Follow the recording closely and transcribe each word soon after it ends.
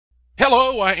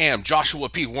Hello, I am Joshua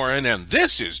P. Warren, and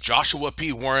this is Joshua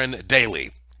P. Warren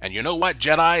Daily. And you know what,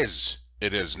 Jedis?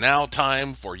 It is now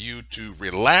time for you to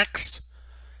relax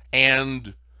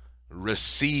and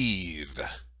receive.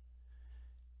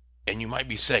 And you might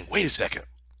be saying, wait a second,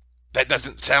 that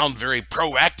doesn't sound very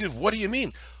proactive. What do you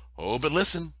mean? Oh, but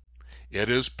listen, it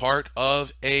is part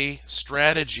of a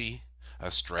strategy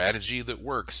that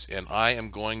works, and I am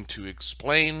going to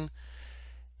explain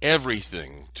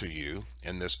everything to you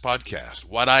in this podcast.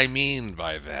 What I mean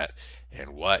by that,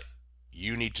 and what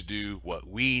you need to do, what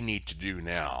we need to do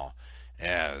now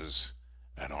as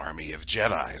an army of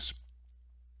Jedis.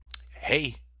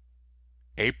 Hey,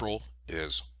 April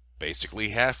is basically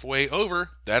halfway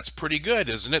over. That's pretty good,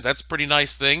 isn't it? That's a pretty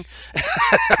nice thing.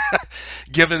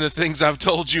 Given the things I've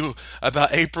told you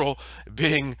about April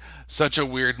being such a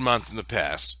weird month in the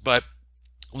past. But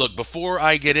look, before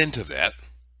I get into that,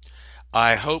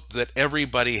 I hope that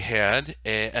everybody had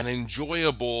an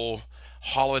enjoyable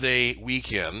holiday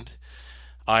weekend.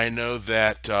 I know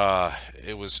that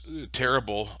it was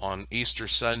terrible on Easter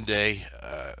Sunday.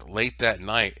 Late that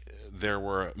night, there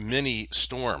were many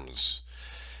storms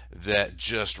that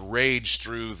just raged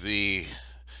through the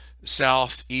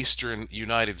southeastern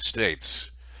United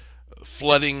States,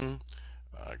 flooding,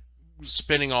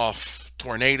 spinning off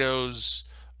tornadoes.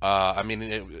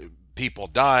 People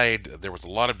died. There was a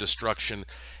lot of destruction,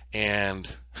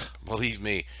 and believe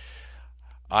me,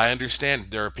 I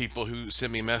understand there are people who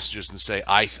send me messages and say,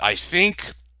 I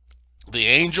think the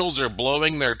angels are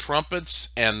blowing their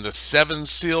trumpets and the seven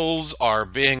seals are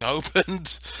being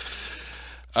opened.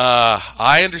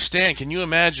 I understand. Can you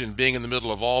imagine being in the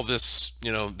middle of all this,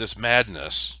 this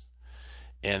madness,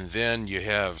 and then you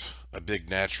have a big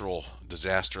natural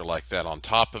disaster like that on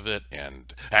top of it,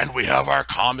 and we have our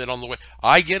comet on the way.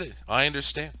 I get it. I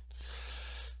understand.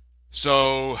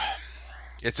 So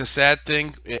it's a sad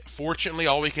thing. Fortunately,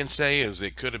 all we can say is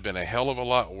it could have been a hell of a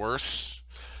lot worse.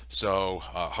 So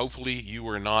hopefully you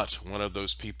were not one of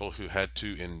those people who had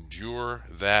to endure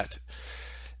that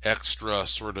extra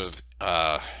sort of,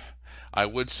 I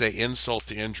would say insult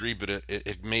to injury, but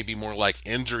it may be more like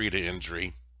injury to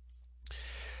injury.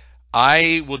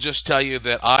 I will just tell you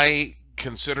that I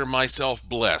consider myself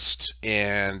blessed,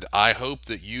 and I hope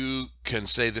that you can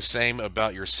say the same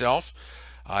about yourself.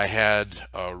 I had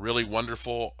a really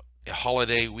wonderful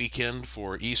holiday weekend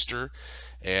for Easter,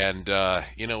 and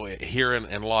here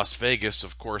in Las Vegas,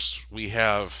 of course, we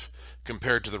have,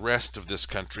 compared to the rest of this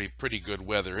country, pretty good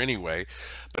weather anyway.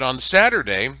 But on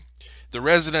Saturday, the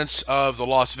residents of the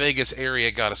Las Vegas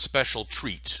area got a special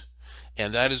treat,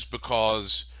 and that is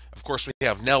because, of course, we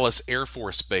have Nellis Air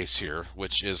Force Base here,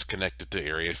 which is connected to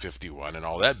Area 51 and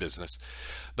all that business.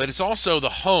 But it's also the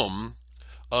home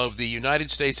of the United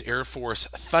States Air Force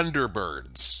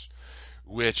Thunderbirds,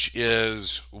 which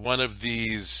is one of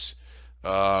these,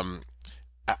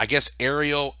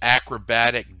 aerial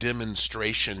acrobatic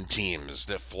demonstration teams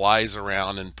that flies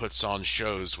around and puts on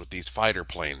shows with these fighter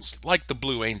planes, like the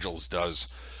Blue Angels does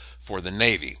for the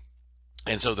Navy.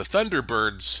 And so the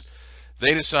Thunderbirds,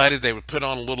 they decided they would put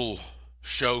on a little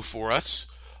show for us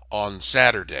on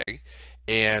Saturday,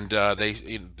 and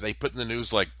they put in the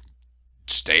news, like,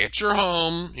 stay at your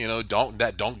home,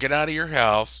 don't get out of your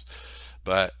house.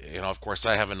 But of course,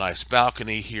 I have a nice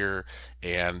balcony here,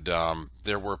 and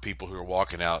there were people who were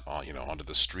walking out on onto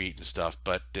the street and stuff.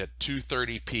 But at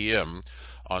 2:30 p.m.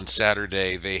 on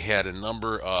Saturday, they had a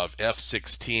number of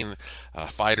F-16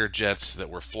 fighter jets that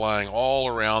were flying all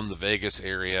around the Vegas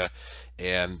area,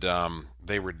 and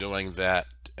they were doing that,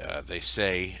 they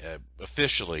say,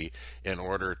 officially, in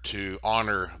order to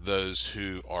honor those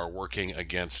who are working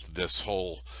against this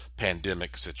whole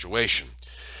pandemic situation.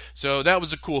 So that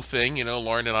was a cool thing.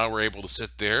 Lauren and I were able to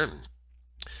sit there and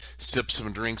sip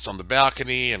some drinks on the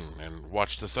balcony and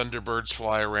watch the Thunderbirds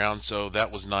fly around. So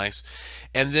that was nice.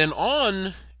 And then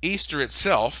on Easter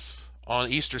itself, on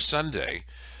Easter Sunday,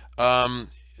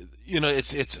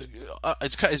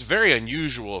 it's very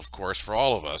unusual, of course, for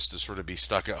all of us to sort of be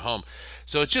stuck at home.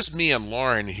 So it's just me and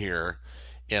Lauren here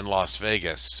in Las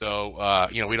Vegas. So,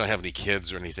 we don't have any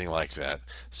kids or anything like that.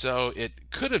 So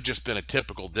it could have just been a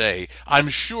typical day. I'm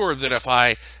sure that if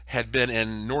I had been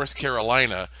in North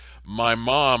Carolina, my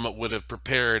mom would have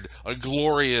prepared a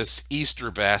glorious Easter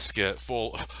basket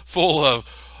full of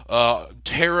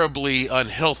terribly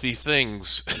unhealthy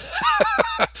things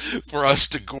for us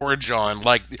to gorge on,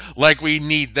 like we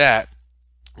need that.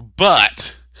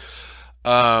 But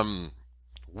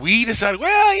we decided,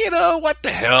 well, what the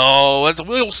hell,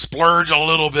 we'll splurge a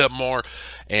little bit more.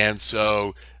 And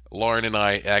so Lauren and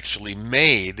I actually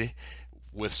made,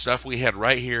 with stuff we had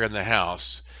right here in the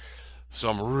house,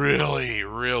 some really,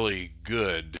 really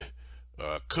good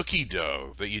cookie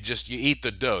dough that you eat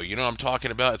the dough. You know what I'm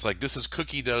talking about? It's like this is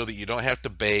cookie dough that you don't have to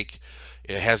bake.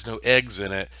 It has no eggs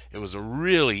in it. It was a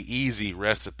really easy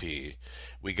recipe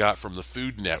we got from the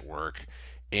Food Network,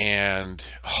 and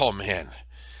oh man,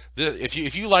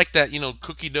 if you like that,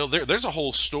 cookie dough, there's a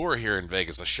whole store here in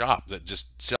Vegas, a shop that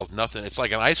just sells nothing. It's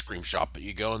like an ice cream shop, but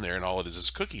you go in there and all it is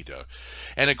cookie dough.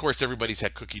 And of course, everybody's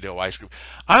had cookie dough ice cream.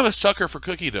 I'm a sucker for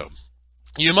cookie dough.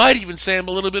 You might even say I'm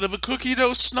a little bit of a cookie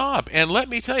dough snob. And let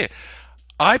me tell you,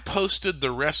 I posted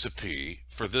the recipe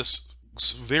for this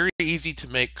very easy to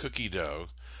make cookie dough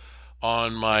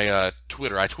on my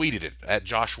Twitter. I tweeted it at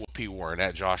Joshua P. Warren,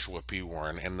 at Joshua P.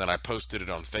 Warren, and then I posted it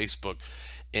on Facebook.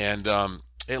 And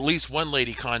at least one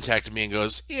lady contacted me and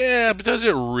goes, "Yeah, but does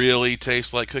it really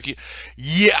taste like cookie?"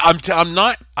 Yeah, I'm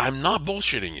not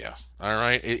bullshitting you. All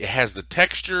right, it has the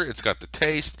texture, it's got the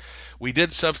taste. We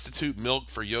did substitute milk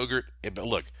for yogurt, but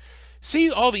look,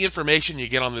 see all the information you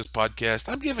get on this podcast?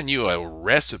 I'm giving you a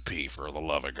recipe, for the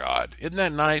love of God. Isn't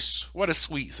that nice? What a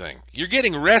sweet thing. You're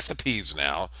getting recipes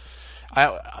now.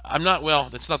 I'm not, well,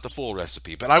 that's not the full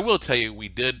recipe, but I will tell you we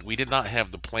did not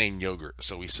have the plain yogurt,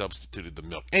 so we substituted the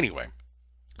milk. Anyway,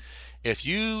 if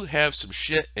you have some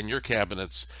shit in your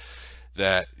cabinets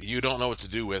that you don't know what to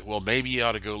do with, well, maybe you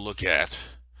ought to go look at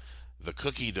the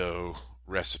cookie dough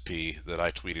recipe that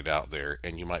I tweeted out there,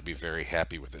 and you might be very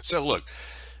happy with it. So look,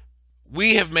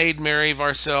 we have made merry of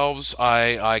ourselves.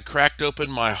 I cracked open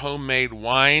my homemade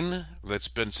wine that's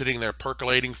been sitting there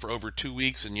percolating for over 2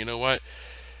 weeks, and you know what?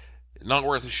 Not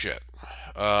worth a shit.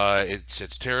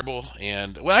 It's terrible,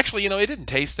 and well, actually, it didn't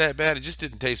taste that bad. It just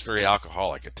didn't taste very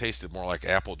alcoholic. It tasted more like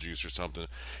apple juice or something.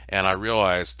 And I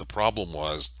realized the problem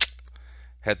was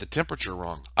had the temperature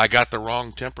wrong. I got the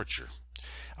wrong temperature.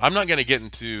 I'm not going to get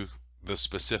into the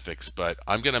specifics, but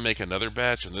I'm going to make another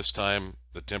batch, and this time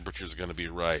the temperature is going to be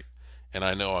right, and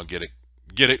I know I'll get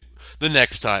it the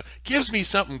next time. Gives me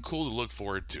something cool to look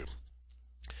forward to.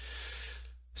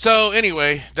 So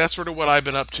anyway, that's sort of what I've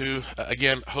been up to.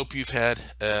 Again, hope you've had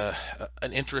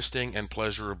an interesting and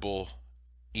pleasurable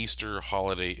Easter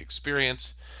holiday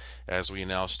experience as we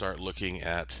now start looking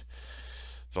at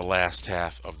the last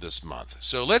half of this month.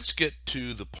 So let's get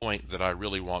to the point that I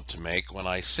really want to make when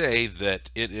I say that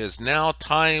it is now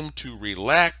time to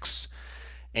relax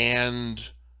and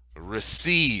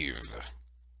receive.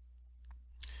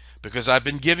 Because I've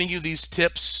been giving you these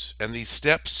tips and these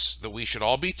steps that we should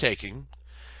all be taking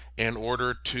in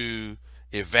order to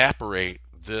evaporate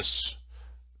this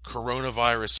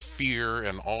coronavirus fear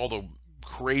and all the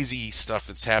crazy stuff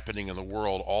that's happening in the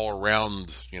world all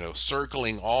around,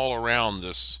 circling all around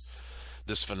this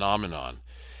phenomenon.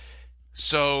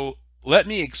 So let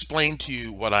me explain to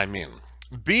you what I mean.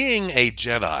 Being a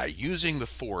Jedi, using the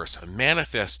Force,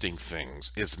 manifesting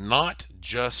things, is not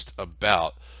just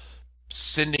about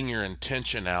sending your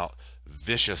intention out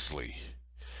viciously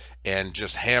and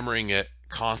just hammering it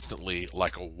constantly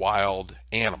like a wild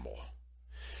animal.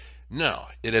 No,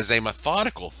 it is a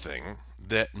methodical thing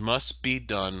that must be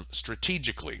done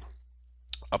strategically.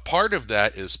 A part of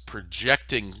that is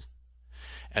projecting,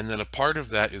 and then a part of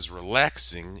that is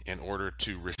relaxing in order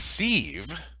to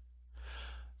receive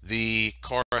the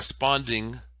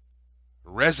corresponding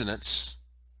resonance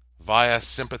via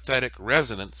sympathetic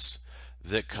resonance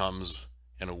that comes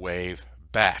in a wave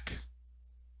back.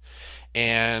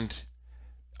 And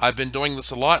I've been doing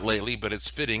this a lot lately, but it's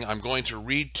fitting. I'm going to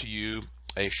read to you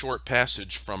a short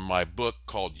passage from my book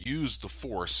called Use the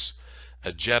Force,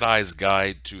 A Jedi's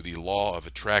Guide to the Law of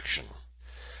Attraction,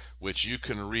 which you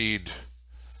can read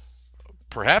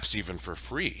perhaps even for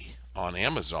free on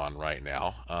Amazon right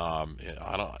now.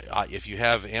 If you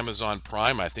have Amazon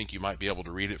Prime, I think you might be able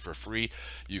to read it for free.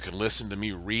 You can listen to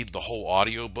me read the whole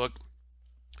audiobook,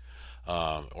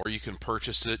 or you can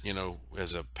purchase it,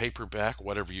 as a paperback,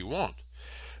 whatever you want.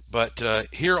 But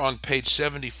here on page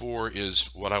 74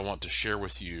 is what I want to share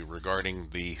with you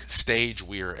regarding the stage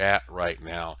we are at right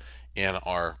now in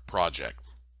our project.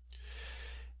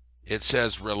 It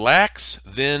says, relax,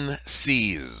 then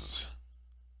seize.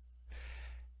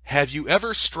 Have you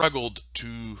ever struggled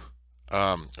to,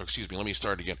 let me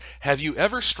start again. Have you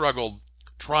ever struggled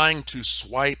trying to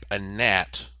swipe a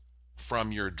gnat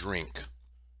from your drink?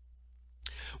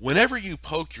 Whenever you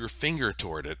poke your finger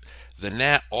toward it, the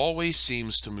gnat always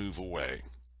seems to move away.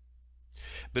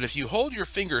 But if you hold your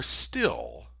finger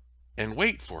still and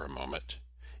wait for a moment,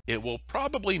 it will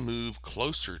probably move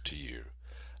closer to you,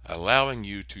 allowing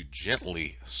you to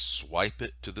gently swipe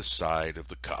it to the side of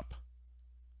the cup.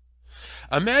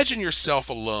 Imagine yourself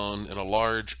alone in a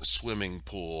large swimming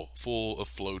pool full of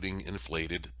floating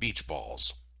inflated beach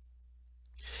balls.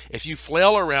 If you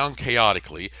flail around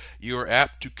chaotically, you are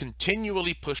apt to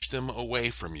continually push them away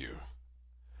from you.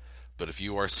 But if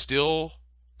you are still,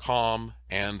 calm,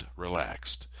 and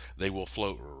relaxed, they will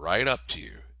float right up to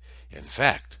you. In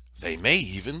fact, they may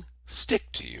even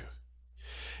stick to you.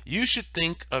 You should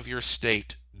think of your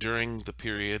state during the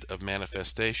period of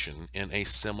manifestation in a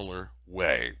similar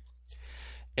way.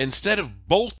 Instead of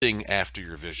bolting after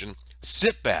your vision,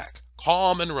 sit back,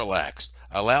 calm and relaxed,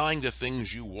 allowing the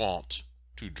things you want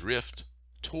to drift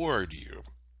toward you.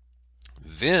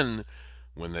 Then,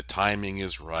 when the timing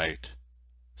is right,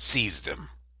 seize them.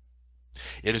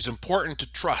 It is important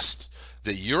to trust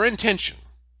that your intention,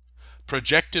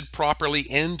 projected properly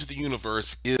into the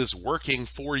universe, is working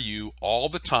for you all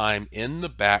the time in the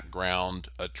background,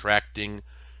 attracting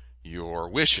your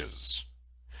wishes.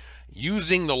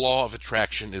 Using the law of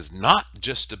attraction is not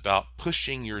just about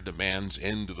pushing your demands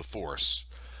into the force,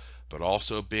 but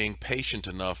also being patient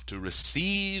enough to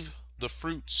receive the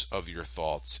fruits of your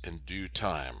thoughts in due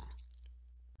time.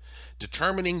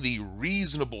 Determining the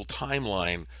reasonable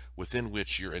timeline within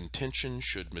which your intention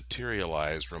should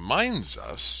materialize reminds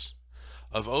us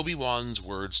of Obi-Wan's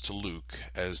words to Luke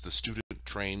as the student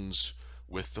trains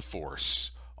with the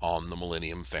Force on the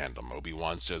Millennium Fandom.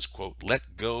 Obi-Wan says, quote,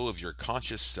 "Let go of your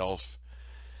conscious self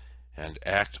and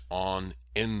act on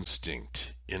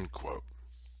instinct," end quote.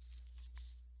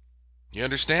 You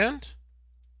understand?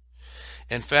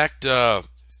 In fact,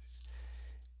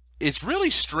 it's really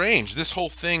strange, this whole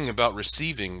thing about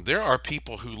receiving. There are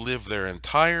people who live their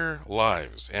entire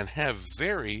lives and have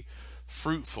very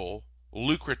fruitful,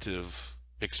 lucrative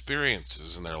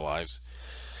experiences in their lives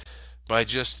by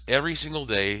just every single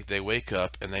day they wake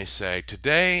up and they say,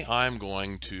 today I'm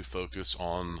going to focus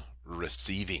on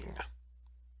receiving.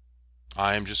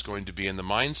 I'm just going to be in the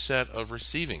mindset of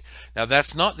receiving. Now,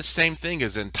 that's not the same thing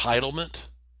as entitlement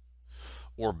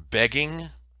or begging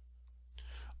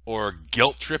or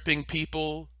guilt tripping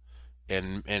people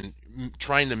and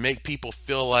trying to make people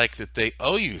feel like that they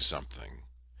owe you something.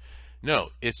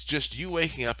 No, it's just you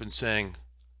waking up and saying,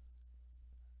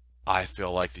 I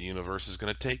feel like the universe is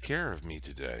going to take care of me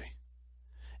today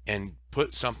and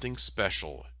put something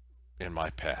special in my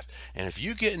path. And if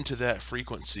you get into that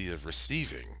frequency of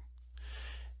receiving,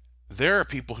 there are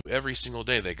people who every single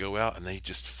day they go out and they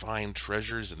just find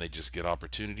treasures and they just get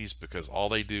opportunities because all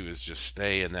they do is just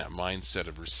stay in that mindset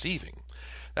of receiving.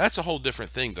 That's a whole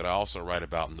different thing that I also write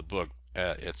about in the book.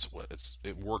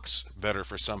 It works better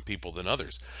for some people than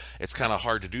others. It's kind of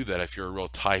hard to do that if you're a real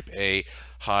type A,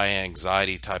 high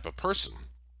anxiety type of person.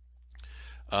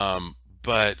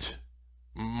 But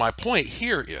my point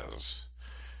here is,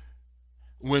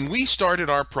 when we started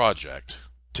our project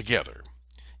together,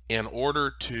 in order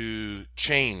to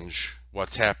change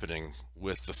what's happening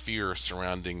with the fear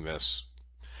surrounding this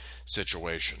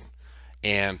situation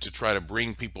and to try to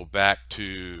bring people back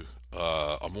to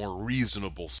a more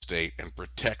reasonable state and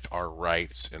protect our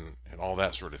rights and all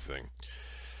that sort of thing,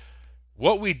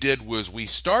 what we did was we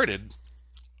started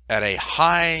at a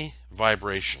high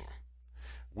vibration.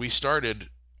 We started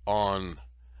on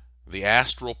the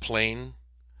astral plane,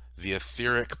 the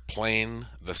etheric plane,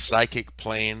 the psychic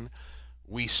plane.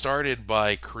 We started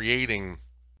by creating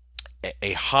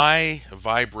a high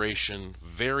vibration,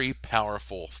 very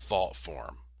powerful thought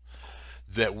form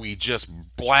that we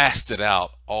just blasted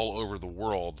out all over the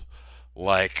world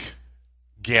like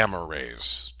gamma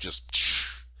rays,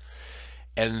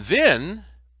 and then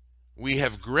we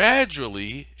have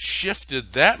gradually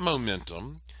shifted that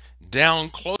momentum down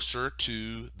closer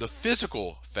to the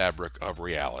physical fabric of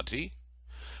reality,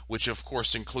 which of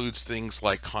course includes things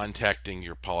like contacting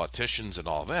your politicians and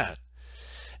all that.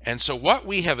 And so what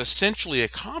we have essentially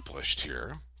accomplished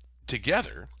here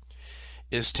together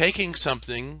is taking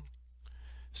something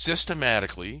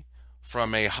systematically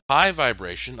from a high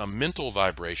vibration, a mental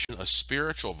vibration, a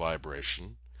spiritual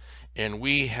vibration, and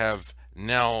we have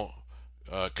now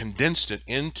condensed it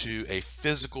into a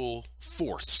physical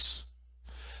force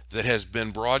that has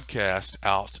been broadcast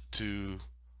out to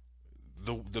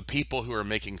the people who are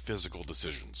making physical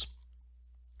decisions.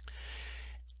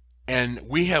 And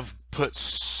we have put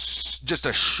just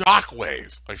a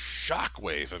shockwave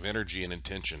of energy and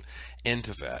intention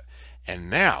into that. And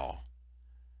now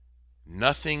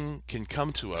nothing can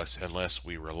come to us unless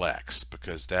we relax,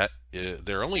 because there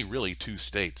are only really two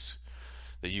states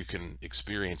that you can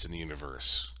experience in the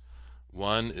universe.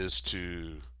 One is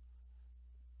to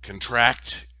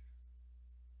contract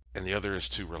and the other is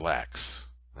to relax.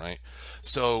 Right?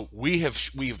 So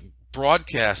we've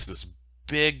broadcast this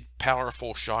big,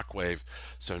 powerful shockwave.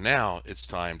 So now it's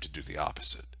time to do the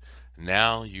opposite.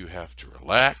 Now you have to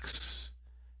relax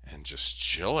and just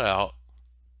chill out.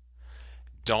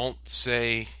 Don't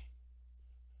say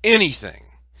anything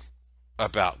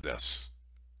about this.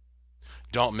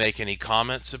 Don't make any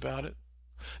comments about it.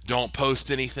 Don't post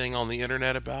anything on the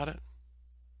internet about it.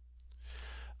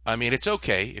 I mean, it's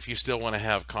okay if you still want to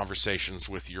have conversations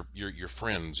with your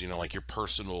friends, like your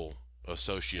personal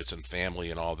associates and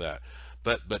family and all that.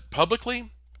 But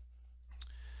publicly,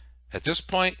 at this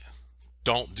point,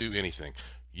 don't do anything.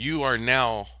 You are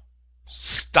now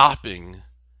stopping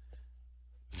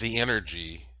the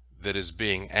energy that is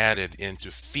being added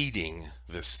into feeding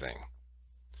this thing.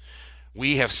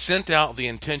 We have sent out the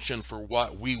intention for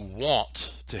what we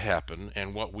want to happen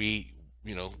and what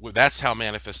that's how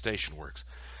manifestation works.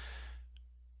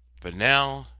 But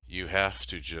now you have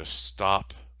to just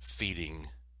stop feeding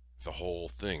the whole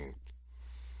thing.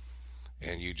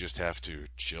 And you just have to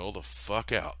chill the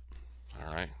fuck out.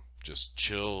 All right? Just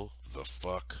chill the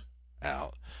fuck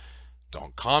out.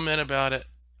 Don't comment about it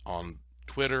on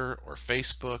Twitter or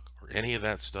Facebook or any of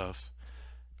that stuff.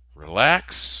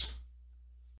 Relax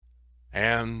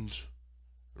and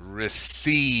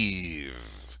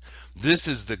receive. This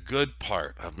is the good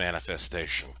part of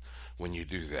manifestation when you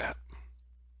do that.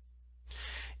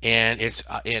 And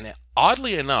and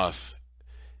oddly enough,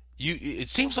 it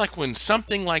seems like when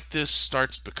something like this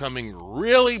starts becoming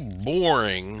really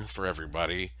boring for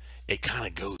everybody, it kind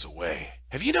of goes away.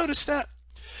 Have you noticed that?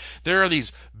 There are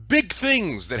these big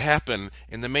things that happen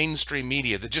in the mainstream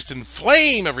media that just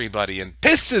inflame everybody and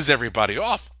pisses everybody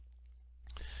off.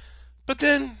 But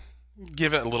then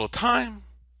give it a little time,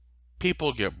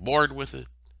 people get bored with it,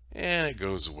 and it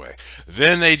goes away.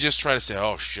 Then they just try to say,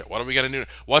 oh shit, what are we going to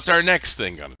do? What's our next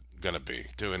thing going to be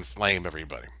to inflame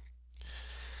everybody?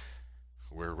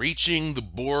 We're reaching the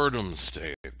boredom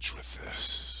stage with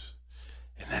this.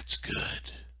 And that's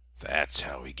good. That's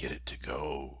how we get it to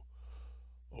go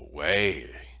away.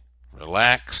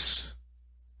 Relax,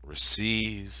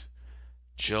 receive,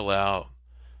 chill out.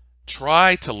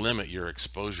 Try to limit your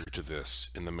exposure to this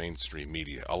in the mainstream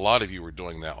media. A lot of you are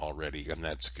doing that already, and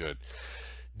that's good.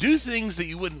 Do things that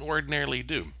you wouldn't ordinarily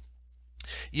do.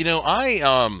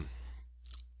 I've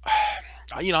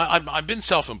been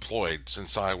self-employed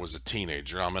since I was a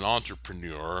teenager. I'm an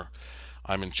entrepreneur.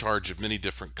 I'm in charge of many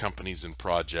different companies and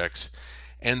projects.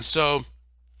 And so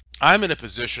I'm in a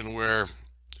position where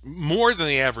more than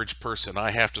the average person,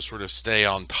 I have to sort of stay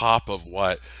on top of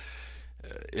what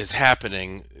is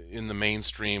happening in the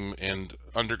mainstream and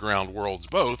underground worlds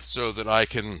both, so that I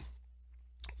can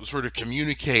sort of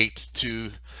communicate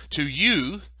to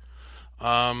you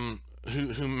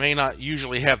who may not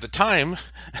usually have the time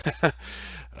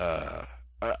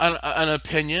an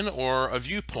opinion or a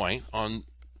viewpoint on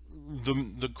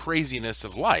the craziness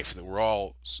of life that we're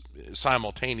all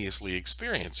simultaneously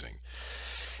experiencing.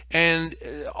 And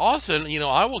often,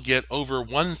 I will get over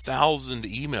 1,000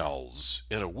 emails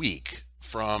in a week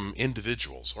from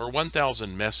individuals, or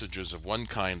 1,000 messages of one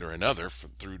kind or another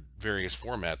through various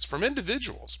formats from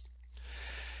individuals.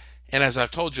 And as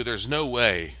I've told you, there's no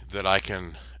way that I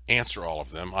can answer all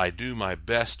of them. I do my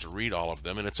best to read all of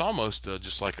them, and it's almost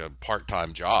just like a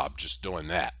part-time job, just doing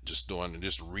that, just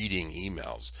reading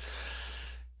emails.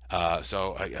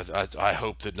 So I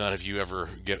hope that none of you ever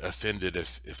get offended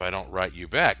if I don't write you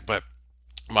back. But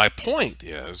my point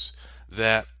is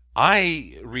that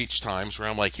I reach times where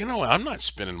I'm like, I'm not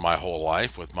spending my whole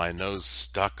life with my nose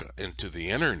stuck into the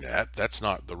internet. That's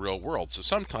not the real world. So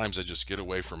sometimes I just get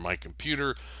away from my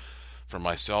computer, from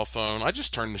my cell phone. I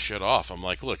just turn the shit off. I'm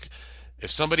like, look,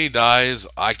 if somebody dies,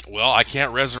 I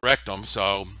can't resurrect them,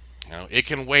 so it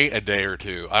can wait a day or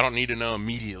two. I don't need to know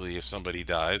immediately if somebody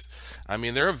dies. I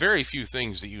mean, there are very few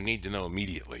things that you need to know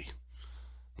immediately.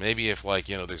 Maybe if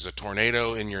there's a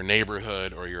tornado in your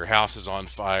neighborhood, or your house is on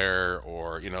fire,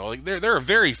 or there are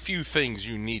very few things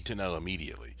you need to know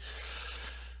immediately.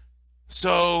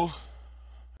 So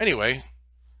anyway,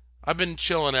 I've been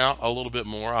chilling out a little bit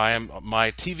more.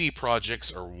 My TV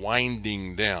projects are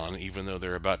winding down, even though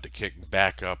they're about to kick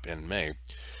back up in May.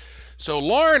 So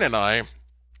Lauren and I,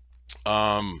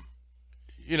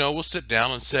 we'll sit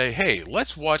down and say, hey,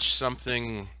 let's watch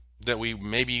something that we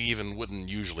maybe even wouldn't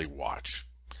usually watch.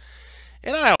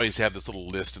 And I always have this little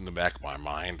list in the back of my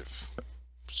mind of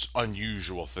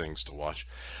unusual things to watch.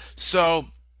 So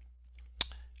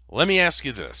let me ask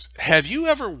you this. Have you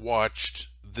ever watched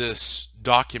this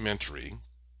documentary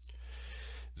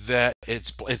that it's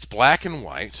black and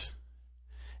white,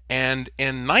 and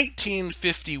in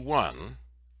 1951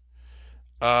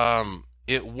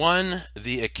 it won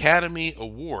the Academy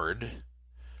Award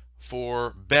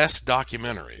for Best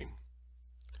Documentary?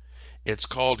 It's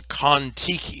called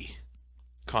Kon-Tiki.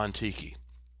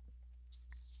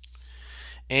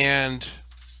 And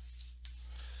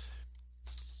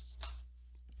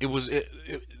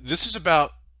This is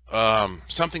about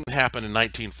something that happened in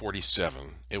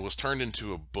 1947. It was turned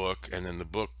into a book, and then the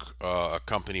book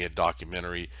accompanied a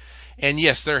documentary. And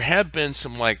yes, there have been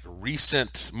some like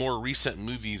more recent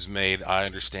movies made. I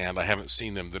understand. I haven't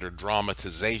seen them that are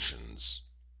dramatizations,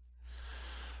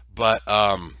 but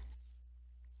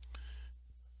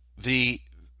the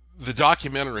the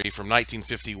documentary from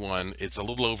 1951, it's a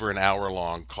little over an hour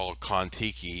long, called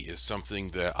Kon-Tiki, is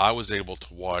something that I was able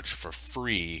to watch for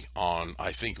free on,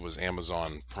 I think it was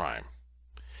Amazon Prime.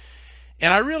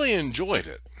 And I really enjoyed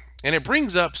it. And it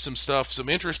brings up some stuff, some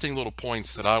interesting little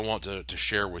points that I want to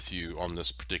share with you on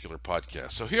this particular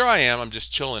podcast. So here I am, I'm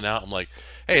just chilling out. I'm like,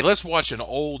 hey, let's watch an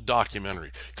old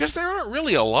documentary. Because there aren't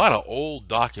really a lot of old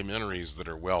documentaries that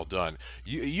are well done.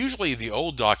 Usually the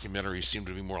old documentaries seem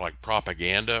to be more like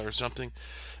propaganda or something.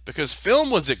 Because film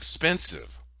was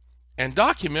expensive. And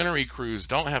documentary crews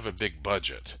don't have a big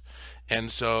budget. And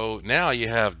so now you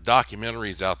have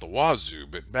documentaries out the wazoo,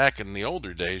 but back in the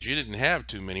older days, you didn't have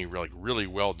too many really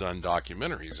well done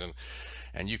documentaries,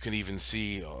 and you can even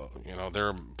see, there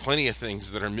are plenty of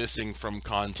things that are missing from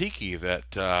Kon-Tiki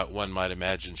that one might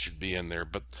imagine should be in there.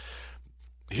 But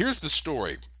here's the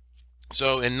story.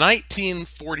 So in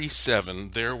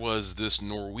 1947, there was this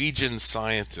Norwegian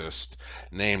scientist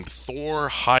named Thor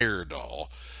Heyerdahl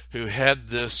who had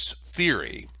this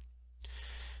theory.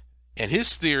 And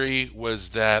his theory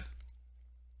was that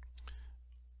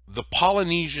the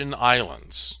Polynesian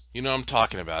islands, you know what I'm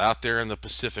talking about, out there in the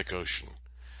Pacific Ocean,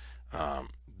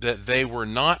 that they were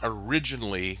not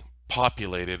originally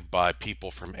populated by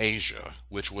people from Asia,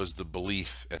 which was the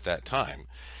belief at that time.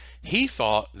 He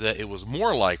thought that it was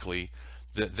more likely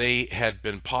that they had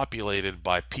been populated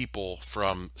by people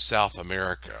from South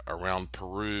America, around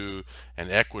Peru and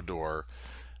Ecuador,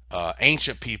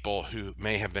 ancient people who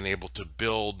may have been able to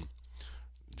build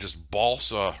just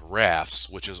balsa rafts,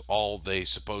 which is all they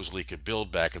supposedly could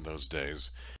build back in those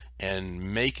days,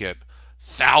 and make it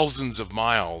thousands of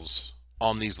miles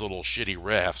on these little shitty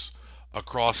rafts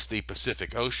across the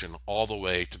Pacific Ocean all the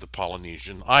way to the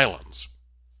Polynesian islands.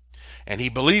 And he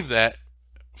believed that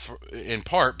in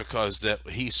part because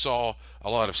that he saw a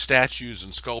lot of statues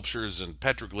and sculptures and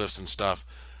petroglyphs and stuff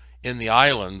in the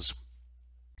islands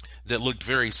that looked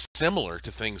very similar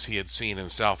to things he had seen in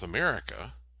South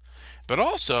America, but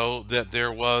also that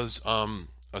there was a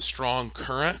strong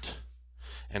current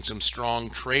and some strong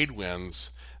trade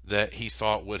winds that he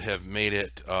thought would have made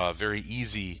it very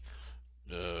easy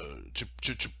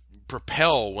to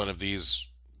propel one of these,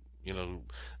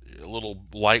 little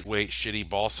lightweight, shitty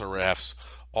balsa rafts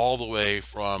all the way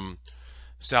from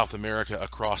South America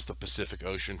across the Pacific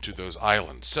Ocean to those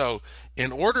islands. So,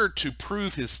 in order to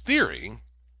prove his theory,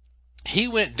 he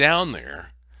went down there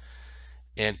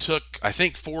and took, I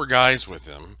think, 4 guys with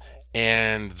him,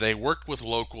 and they worked with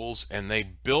locals, and they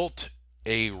built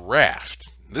a raft.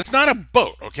 This is not a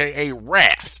boat, okay? A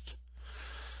raft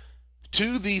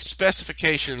to the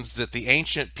specifications that the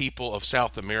ancient people of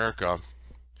South America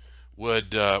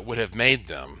would have made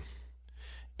them,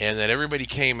 and that everybody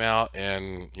came out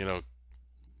and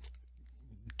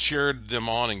cheered them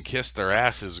on and kissed their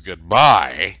asses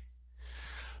goodbye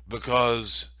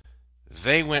because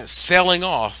they went sailing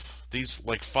off, these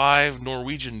like 5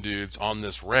 Norwegian dudes on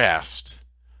this raft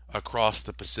across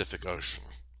the Pacific Ocean.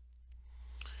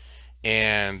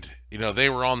 And, they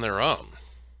were on their own.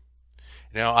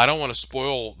 Now, I don't want to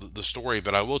spoil the story,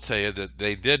 but I will tell you that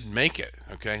they did make it,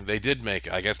 okay? They did make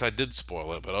it. I guess I did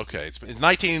spoil it, but okay. It's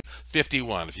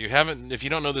 1951. If you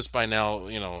don't know this by now,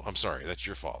 I'm sorry. That's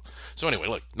your fault. So anyway,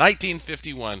 look,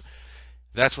 1951,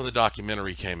 that's when the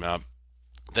documentary came out.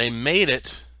 They made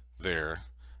it there.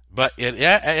 But it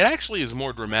actually is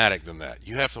more dramatic than that.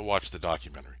 You have to watch the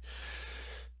documentary.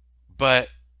 But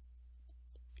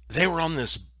they were on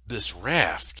this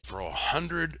raft for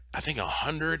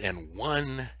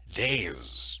 101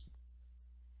 days.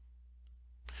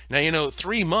 Now,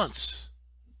 3 months,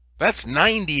 that's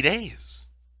 90 days.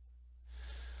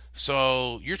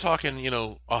 So you're talking,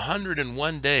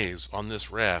 101 days on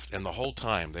this raft, and the whole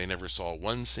time they never saw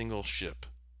one single ship.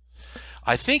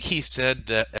 I think he said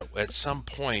that at some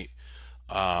point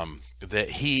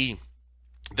they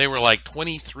were like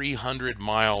 2,300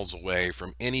 miles away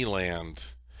from any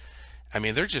land. I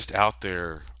mean, they're just out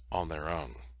there on their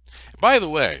own. By the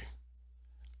way,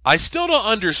 I still don't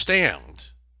understand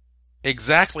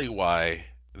exactly why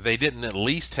they didn't at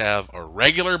least have a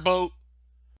regular boat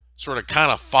sort of kind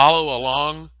of follow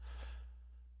along,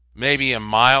 maybe a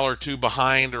mile or 2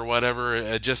 behind or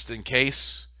whatever, just in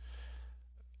case.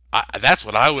 That's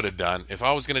what I would have done. If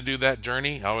I was going to do that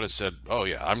journey, I would have said, oh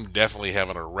yeah, I'm definitely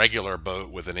having a regular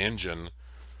boat with an engine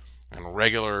and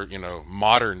regular,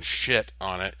 modern shit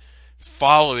on it,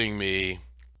 following me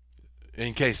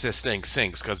in case this thing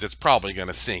sinks, because it's probably going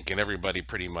to sink, and everybody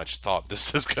pretty much thought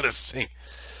this is going to sink.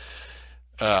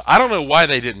 I don't know why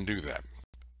they didn't do that.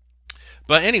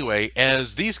 But anyway,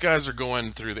 as these guys are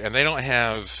going through, and they don't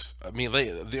have, I mean,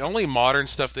 the only modern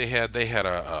stuff they had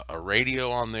a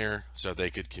radio on there so they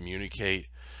could communicate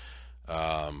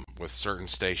with certain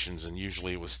stations, and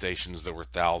usually it was stations that were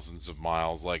thousands of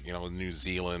miles, like, New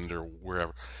Zealand or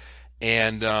wherever.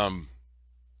 And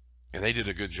they did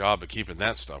a good job of keeping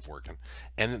that stuff working.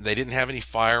 And they didn't have any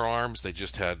firearms. They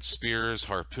just had spears,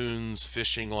 harpoons,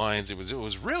 fishing lines. It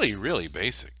was really, really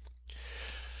basic.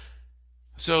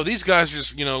 So these guys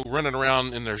just, running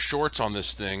around in their shorts on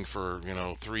this thing for,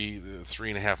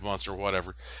 3.5 months or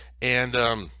whatever.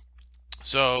 And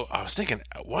so I was thinking,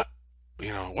 what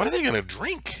are they going to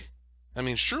drink? I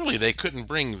mean, surely they couldn't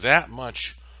bring that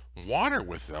much water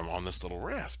with them on this little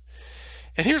raft.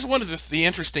 And here's one of the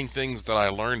interesting things that I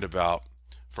learned about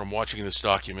from watching this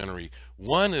documentary.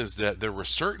 One is that there were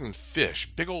certain fish,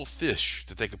 big old fish,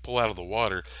 that they could pull out of the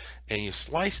water, and you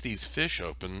slice these fish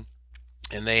open,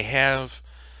 and they have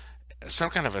some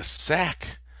kind of a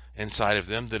sac inside of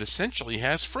them that essentially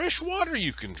has fresh water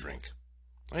you can drink.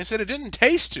 Like I said, it didn't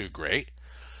taste too great,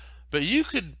 but you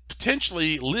could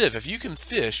potentially live if you can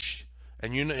fish.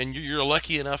 And you're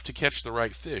lucky enough to catch the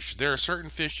right fish. There are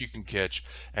certain fish you can catch,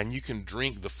 and you can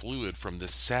drink the fluid from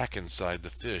this sac inside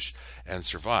the fish and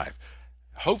survive.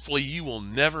 Hopefully you will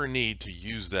never need to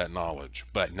use that knowledge,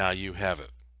 but now you have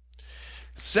it.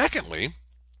 Secondly,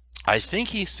 I think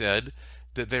he said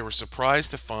that they were surprised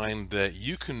to find that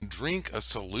you can drink a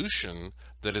solution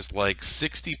that is like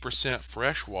 60%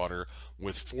 fresh water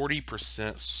with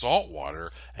 40% salt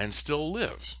water and still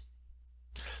live.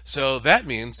 So that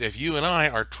means if you and I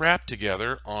are trapped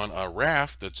together on a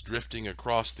raft that's drifting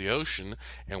across the ocean,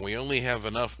 and we only have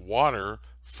enough water,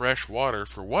 fresh water,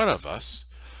 for one of us,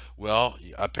 well,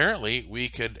 apparently we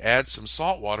could add some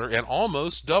salt water and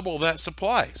almost double that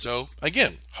supply. So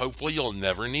again, hopefully you'll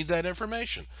never need that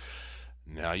information.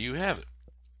 Now you have it.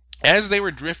 As they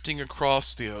were drifting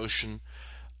across the ocean,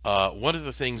 one of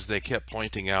the things they kept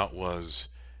pointing out was,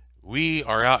 we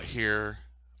are out here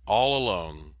all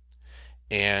alone,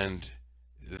 and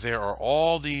there are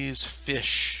all these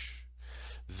fish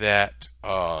that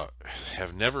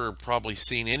have never probably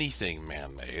seen anything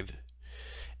man-made,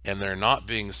 and they're not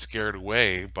being scared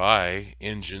away by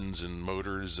engines and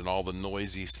motors and all the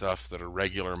noisy stuff that a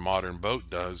regular modern boat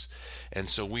does. And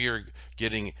so we are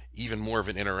getting even more of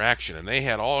an interaction. And they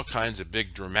had all kinds of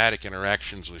big dramatic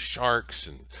interactions with sharks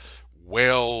and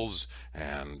whales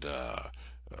and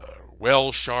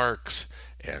whale sharks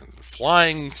and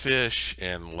flying fish,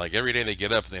 and like every day they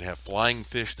get up and they'd have flying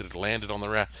fish that had landed on the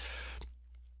raft.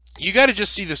 You got to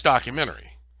just see this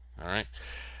documentary. All right.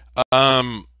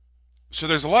 So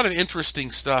there's a lot of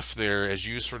interesting stuff there as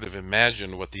you sort of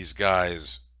imagine what these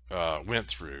guys went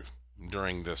through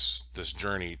during this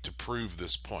journey to prove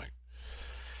this point.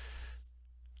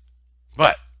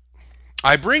 But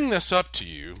I bring this up to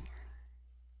you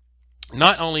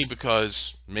not only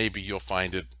because maybe you'll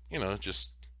find it,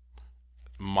 just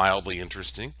mildly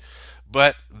interesting,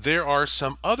 but there are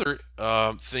some other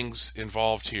things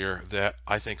involved here that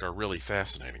I think are really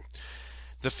fascinating.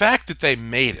 The fact that they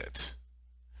made it,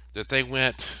 that they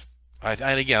went,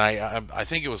 and again, I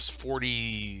think it was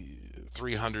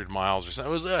 4,300 miles or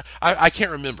something. It was I can't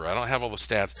remember. I don't have all the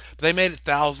stats, but they made it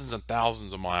thousands and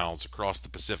thousands of miles across the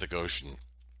Pacific Ocean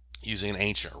using an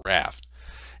ancient raft,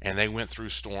 and they went through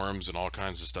storms and all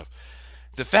kinds of stuff.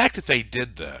 The fact that they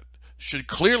did that should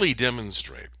clearly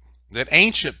demonstrate that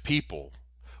ancient people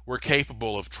were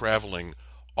capable of traveling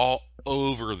all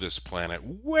over this planet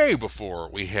way before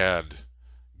we had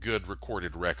good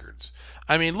recorded records.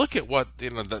 I mean, look at what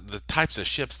the types of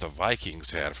ships the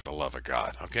Vikings had, for the love of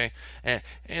God. Okay, and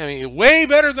I mean, way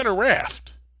better than a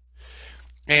raft.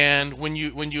 And when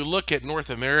you look at North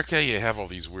America, you have all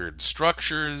these weird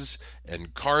structures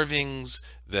and carvings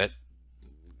that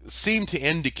seem to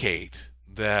indicate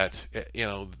that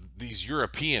these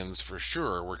Europeans for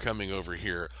sure were coming over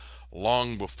here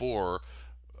long before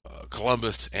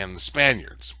Columbus and the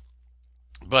Spaniards.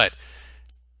 But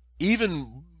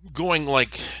even going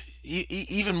like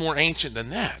even more ancient than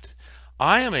that,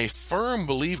 I am a firm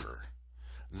believer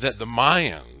that the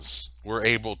Mayans were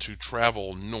able to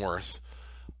travel north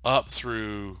up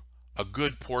through a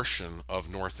good portion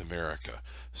of North America,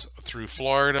 so through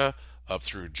Florida, up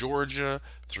through Georgia,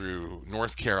 through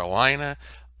North Carolina.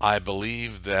 I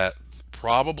believe that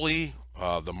probably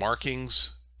the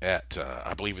markings at,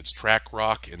 I believe it's Track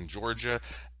Rock in Georgia,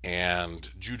 and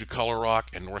Judah Rock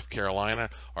in North Carolina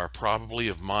are probably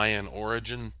of Mayan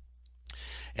origin.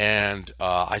 And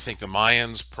I think the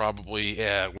Mayans probably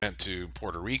went to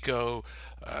Puerto Rico.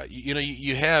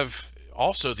 You have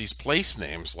also these place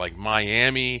names like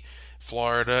Miami,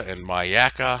 Florida, and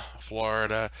Mayaca,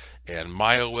 Florida, and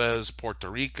Mayahuez, Puerto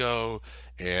Rico.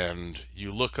 And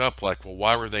you look up like, well,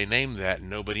 why were they named that?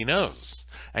 Nobody knows.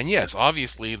 And yes,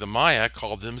 obviously the Maya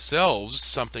called themselves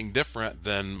something different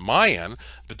than Mayan,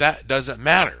 but that doesn't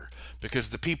matter because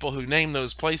the people who named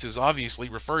those places obviously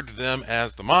referred to them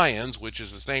as the Mayans, which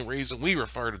is the same reason we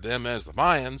refer to them as the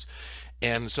Mayans.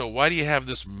 And so why do you have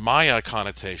this Maya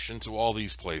connotation to all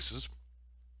these places?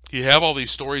 You have all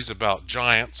these stories about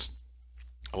giants.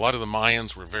 A lot of the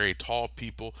Mayans were very tall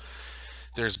people.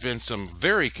 There's been some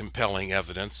very compelling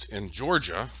evidence in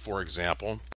Georgia, for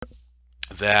example,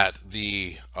 that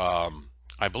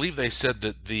I believe they said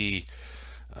that the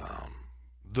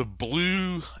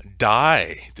blue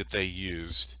dye that they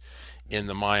used in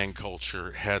the Mayan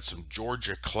culture had some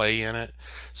Georgia clay in it.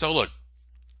 So look,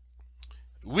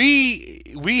 we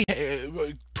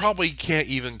probably can't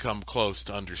even come close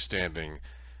to understanding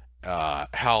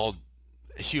how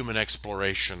human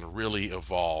exploration really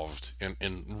evolved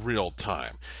in real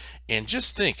time. And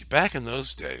just think, back in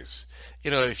those days,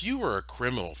 if you were a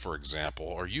criminal, for example,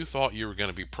 or you thought you were going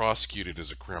to be prosecuted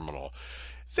as a criminal,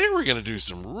 they were going to do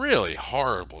some really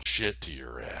horrible shit to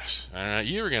your ass.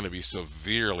 You were going to be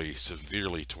severely,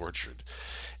 severely tortured.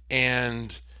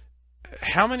 And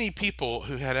how many people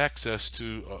who had access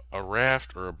to a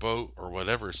raft or a boat or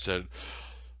whatever said,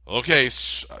 okay,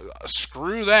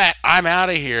 screw that, I'm out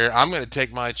of here, I'm going to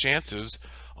take my chances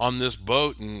on this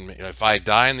boat, and if I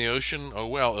die in the ocean, oh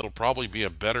well, it'll probably be a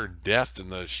better death than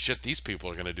the shit these people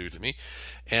are going to do to me.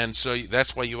 And so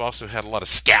that's why you also had a lot of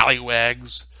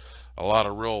scallywags, a lot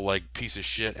of real like piece of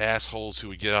shit assholes who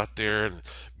would get out there and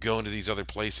go into these other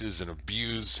places and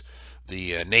abuse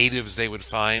the natives they would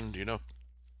find.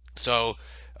 So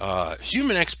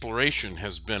human exploration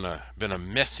has been a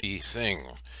messy thing,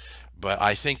 but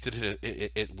I think that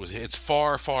it's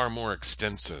far, far more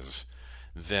extensive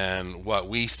than what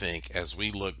we think as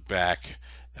we look back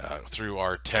through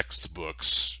our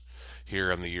textbooks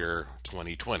here in the year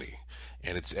 2020.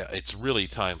 And it's really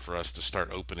time for us to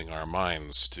start opening our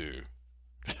minds to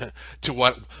to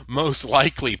what most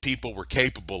likely people were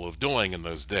capable of doing in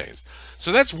those days.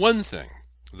 So that's one thing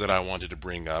that I wanted to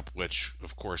bring up, which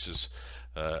of course is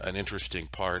an interesting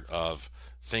part of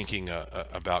thinking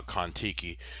about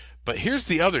Kon-Tiki. But here's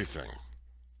the other thing.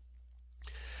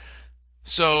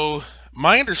 So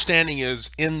my understanding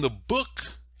is in the book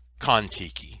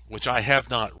Kon-Tiki, which I have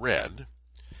not read,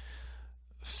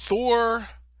 Thor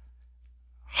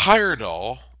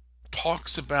Heyerdahl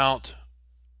talks about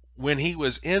when he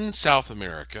was in South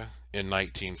America in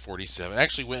 1947.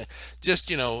 Actually went just,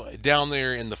 down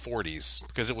there in the 40s,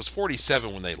 because it was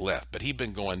 47 when they left, but he'd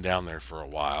been going down there for a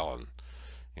while and,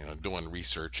 doing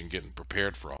research and getting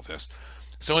prepared for all this.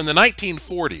 So in the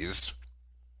 1940s,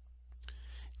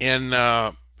 in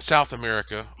South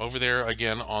America, over there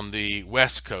again on the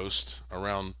west coast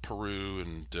around Peru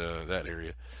and that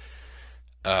area,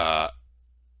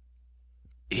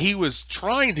 he was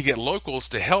trying to get locals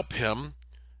to help him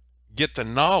get the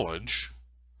knowledge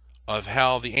of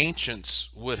how the ancients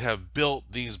would have built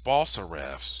these balsa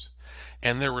rafts.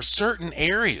 And there were certain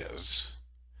areas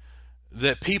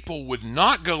that people would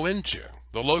not go into.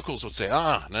 The locals would say,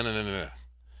 no, no, no, no.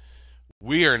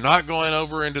 We are not going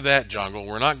over into that jungle.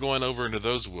 We're not going over into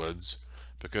those woods,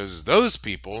 because those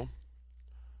people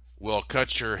will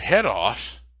cut your head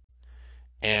off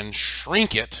and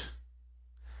shrink it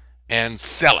and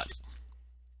sell it.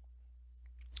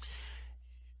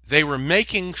 They were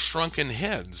making shrunken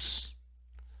heads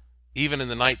even in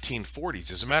the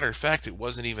 1940s. As a matter of fact, it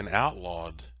wasn't even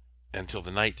outlawed until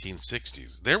the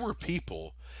 1960s. There were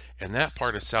people in that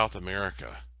part of South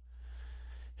America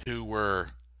who were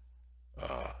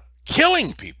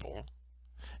killing people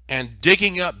and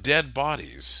digging up dead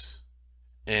bodies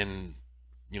and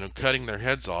cutting their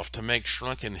heads off to make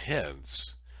shrunken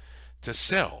heads to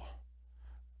sell.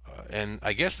 And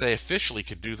I guess they officially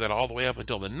could do that all the way up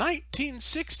until the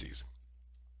 1960s.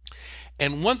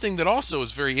 And one thing that also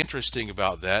is very interesting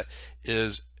about that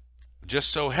is,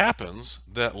 just so happens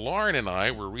that Lauren and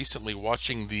I were recently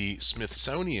watching the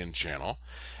Smithsonian Channel,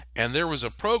 and there was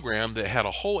a program that had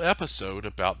a whole episode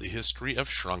about the history of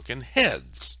shrunken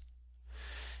heads.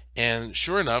 And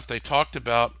sure enough, they talked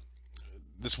about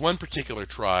this one particular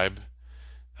tribe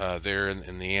there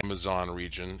in the Amazon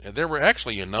region. And there were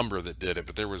actually a number that did it,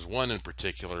 but there was one in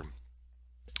particular.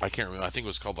 I can't remember. I think it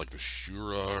was called like the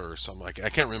Shura or something like that. I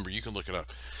can't remember. You can look it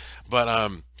up.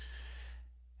 But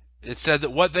it said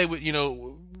that what they would,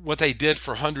 what they did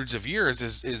for hundreds of years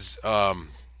is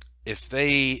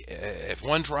if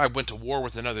one tribe went to war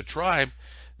with another tribe,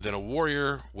 then a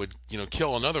warrior would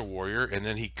kill another warrior, and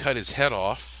then he cut his head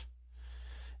off,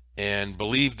 and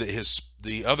believed that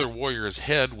the other warrior's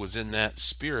head was in that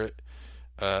spirit.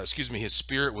 Excuse me, his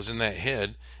spirit was in that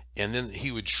head, and then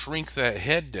he would shrink that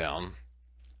head down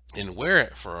and wear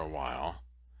it for a while,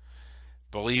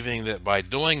 believing that by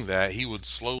doing that he would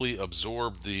slowly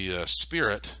absorb the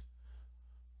spirit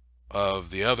of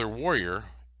the other warrior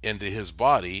into his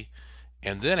body.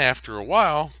 And then after a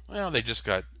while, well, they just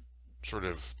got sort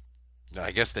of,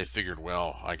 I guess they figured,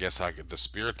 well, I guess I get the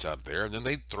spirits out there, and then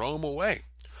they'd throw them away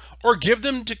or give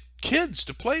them to kids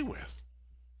to play with.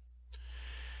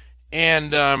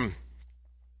 And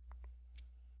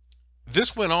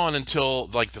this went on until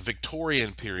like the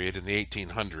Victorian period in the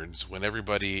 1800s, when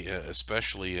everybody,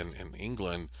 especially in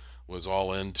England, was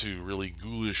all into really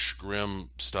ghoulish, grim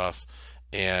stuff.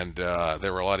 And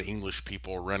there were a lot of English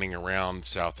people running around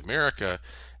South America,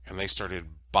 and they started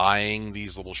buying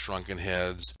these little shrunken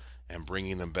heads and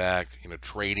bringing them back,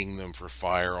 trading them for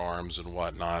firearms and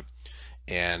whatnot,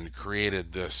 and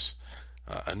created this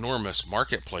enormous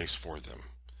marketplace for them.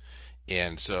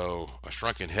 And so a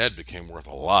shrunken head became worth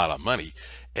a lot of money.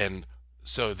 And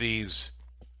so these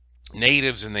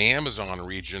natives in the Amazon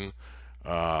region,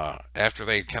 after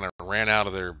they kind of ran out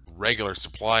of their regular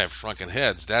supply of shrunken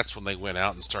heads, that's when they went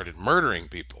out and started murdering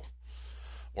people,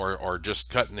 or just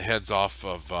cutting the heads off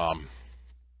of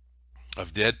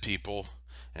dead people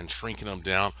and shrinking them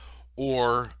down.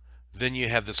 Or then you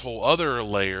had this whole other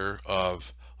layer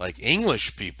of like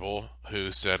English people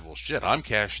who said, well, shit, I'm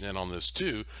cashing in on this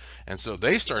too. And so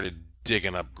they started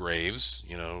digging up graves,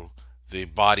 the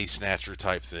body snatcher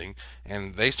type thing,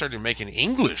 and they started making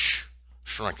English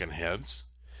shrunken heads.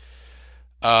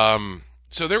 So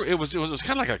it was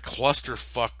kind of like a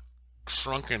clusterfuck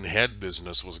shrunken head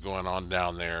business was going on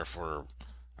down there for,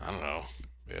 I don't know,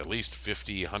 at least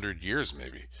 50, 100 years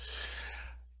maybe.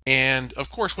 And of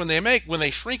course, when they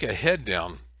shrink a head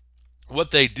down,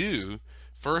 what they do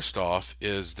first off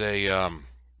is they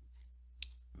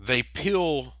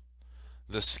peel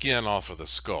the skin off of the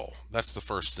skull. That's the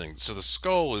first thing. So the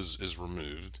skull is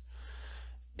removed,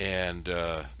 and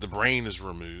the brain is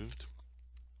removed,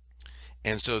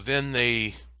 and so then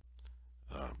they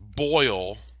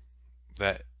boil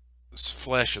that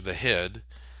flesh of the head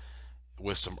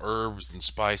with some herbs and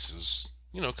spices,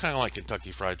 kind of like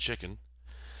Kentucky Fried Chicken.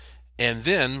 And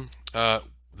then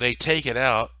they take it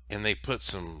out and they put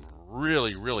some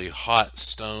really, really hot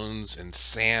stones and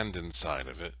sand inside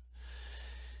of it.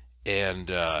 And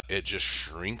it just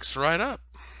shrinks right up.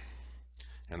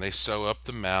 And they sew up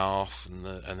the mouth and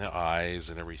the eyes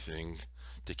and everything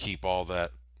to keep all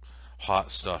that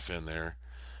hot stuff in there.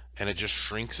 And it just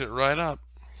shrinks it right up.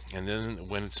 And then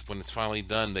when it's finally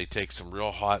done, they take some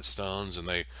real hot stones and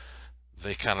they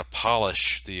kind of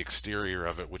polish the exterior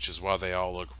of it, which is why they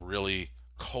all look really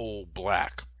coal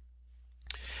black.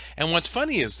 And what's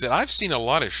funny is that I've seen a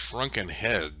lot of shrunken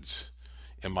heads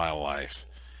in my life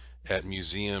at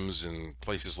museums and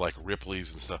places like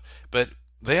Ripley's and stuff, but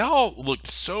they all looked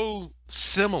so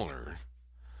similar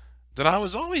that I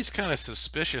was always kind of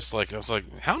suspicious. Like, I was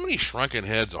like, how many shrunken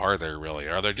heads are there really?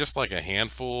 Are there just like a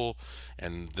handful,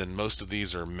 and then most of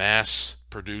these are mass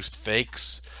produced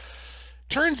fakes?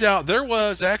 Turns out there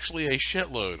was actually a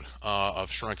shitload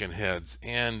of shrunken heads,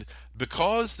 and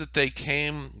because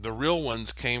the real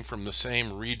ones came from the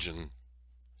same region,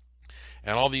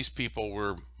 and all these people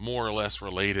were more or less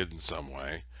related in some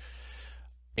way,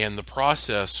 and the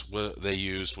process they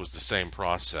used was the same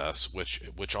process,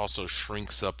 which also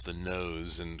shrinks up the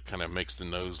nose and kind of makes the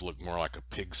nose look more like a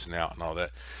pig snout and all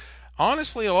that.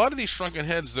 Honestly, a lot of these shrunken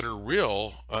heads that are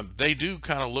real, they do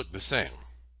kind of look the same.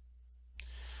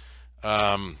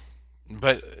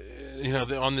 But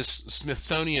on this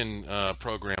Smithsonian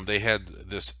program, they had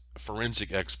this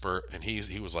forensic expert, and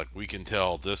he was like, we can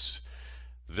tell this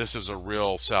is a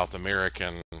real South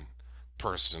American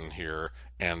person here,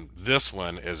 and this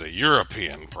one is a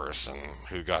European person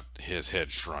who got his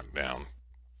head shrunk down.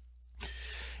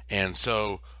 And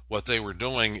so what they were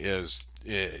doing is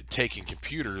taking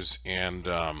computers and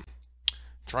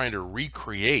trying to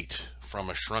recreate from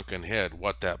a shrunken head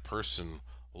what that person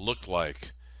looked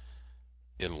like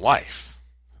in life.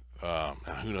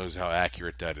 Who knows how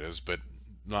accurate that is, but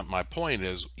my point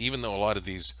is, even though a lot of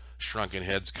these shrunken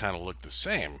heads kind of look the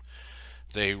same,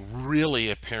 they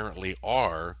really apparently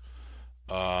are,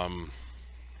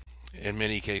 in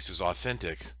many cases,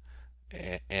 authentic,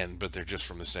 but they're just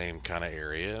from the same kind of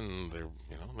area, and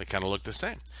they kind of look the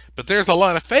same. But there's a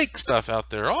lot of fake stuff out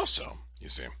there also, you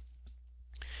see.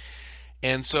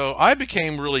 And so I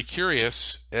became really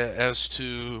curious as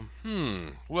to,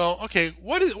 well, okay,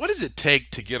 what does it take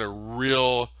to get a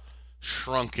real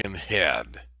shrunken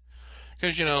head?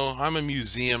 Because, I'm a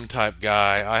museum type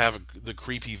guy. I have the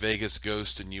creepy Vegas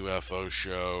ghost and UFO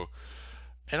show.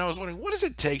 And I was wondering, what does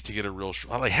it take to get a real,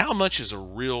 like, how much is a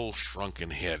real shrunken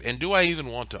head? And do I even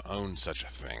want to own such a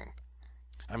thing?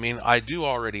 I mean, I do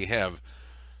already have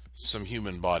some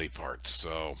human body parts,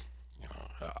 so,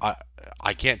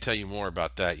 I can't tell you more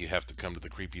about that. You have to come to the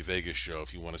Creepy Vegas show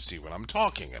if you want to see what I'm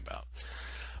talking about.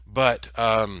 But,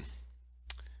 I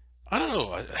don't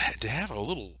know, to have a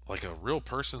little, like a real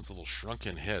person's little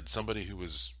shrunken head, somebody who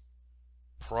was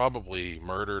probably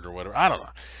murdered or whatever, I don't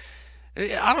know.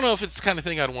 I don't know if it's the kind of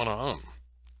thing I'd want to own.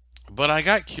 But I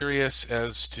got curious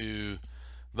as to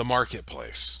the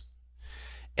marketplace.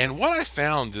 And what I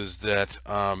found is that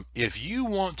if you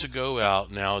want to go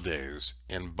out nowadays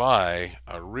and buy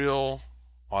a real,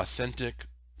 authentic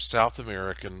South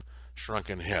American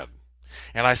shrunken head,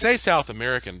 and I say South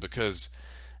American because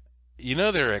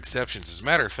there are exceptions. As a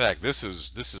matter of fact, this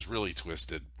is really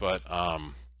twisted. But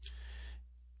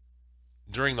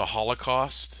during the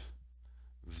Holocaust,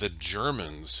 the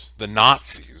Germans, the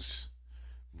Nazis,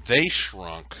 they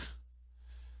shrunk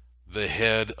the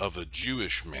head of a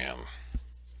Jewish man,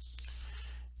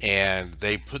 and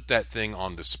they put that thing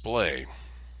on display.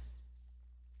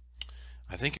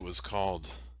 I think it was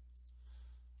called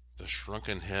the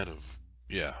shrunken head of,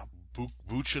 yeah,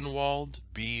 Buchenwald,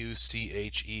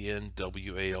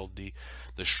 Buchenwald,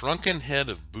 the shrunken head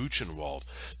of Buchenwald.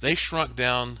 They shrunk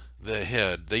down the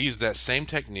head. They used that same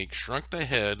technique, shrunk the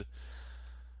head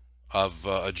of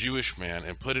a Jewish man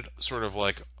and put it sort of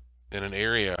like in an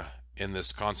area in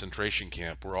this concentration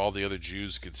camp where all the other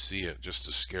Jews could see it, just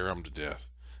to scare them to death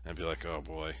and be like, oh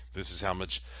boy, this is how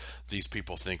much these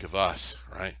people think of us,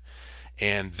 right?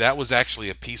 And that was actually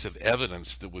a piece of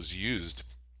evidence that was used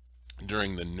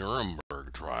during the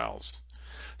Nuremberg trials.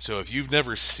 So if you've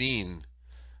never seen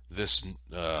this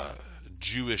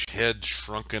Jewish head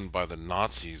shrunken by the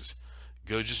Nazis,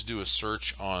 go just do a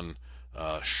search on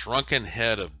shrunken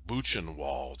head of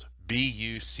Buchenwald,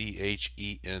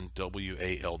 Buchenwald,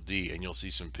 and you'll see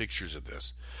some pictures of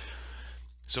this.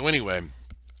 So anyway,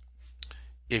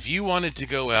 if you wanted to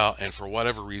go out and for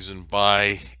whatever reason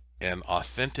buy an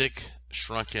authentic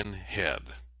shrunken head,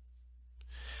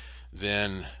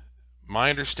 then my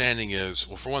understanding is,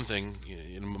 well, for one thing,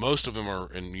 most of them are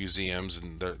in museums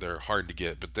and they're hard to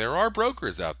get, but there are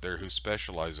brokers out there who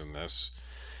specialize in this.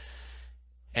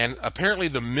 And apparently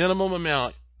the minimum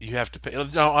amount you have to pay,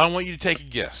 now I want you to take a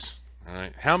guess. All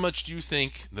right, how much do you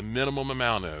think the minimum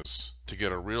amount is to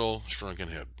get a real shrunken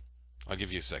head? I'll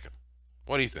give you a second.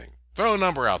 What do you think? Throw a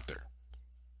number out there.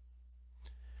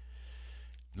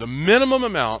 The minimum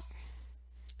amount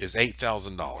is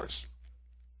 $8,000.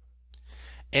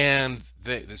 And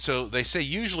so they say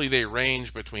usually they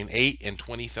range between $8,000 and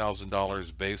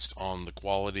 $20,000 based on the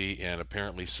quality, and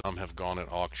apparently some have gone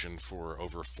at auction for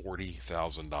over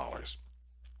 $40,000.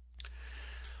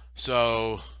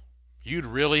 So you'd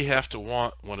really have to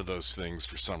want one of those things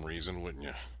for some reason, wouldn't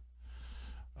you?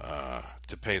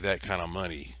 To pay that kind of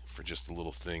money for just a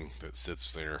little thing that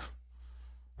sits there.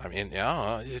 I mean,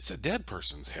 yeah, it's a dead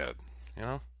person's head,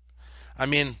 I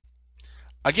mean,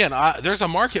 again, there's a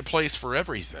marketplace for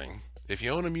everything. If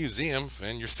you own a museum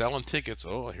and you're selling tickets,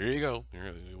 oh, here you go.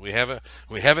 We have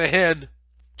a head.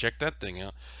 Check that thing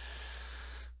out.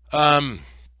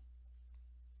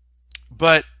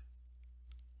 But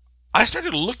I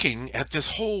started looking at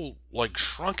this whole like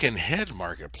shrunken head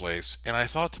marketplace, and I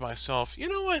thought to myself, you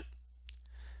know what?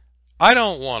 I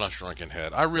don't want a shrunken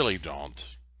head. I really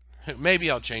don't. Maybe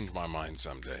I'll change my mind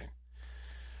someday.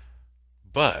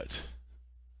 But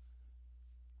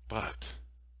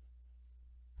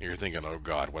you're thinking, oh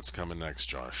God, what's coming next,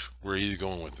 Josh? Where are you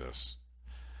going with this?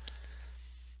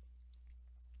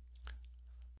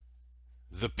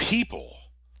 The people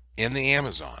in the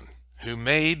Amazon who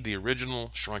made the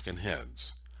original shrunken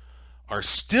heads are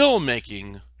still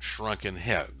making shrunken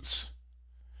heads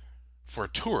for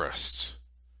tourists,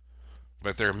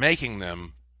 but they're making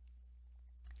them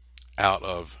out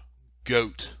of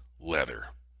goat leather.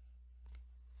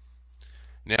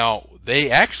 Now, they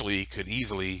actually could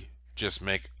easily just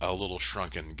make a little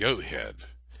shrunken goat head,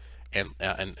 and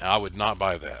I would not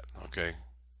buy that, okay?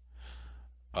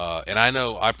 And I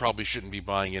know I probably shouldn't be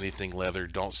buying anything leather.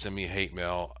 Don't send me hate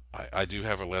mail. I do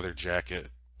have a leather jacket,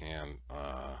 and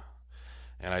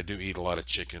I do eat a lot of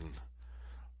chicken.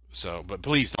 So, but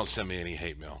please don't send me any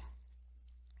hate mail.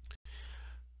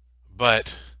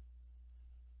 But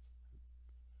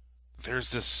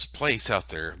there's this place out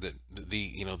there that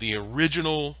the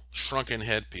original shrunken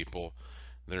head people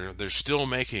They're still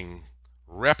making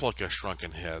replica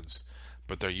shrunken heads,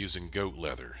 but they're using goat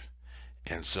leather.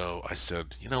 And so I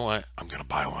said, you know what? I'm gonna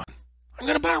buy one. I'm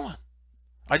gonna buy one.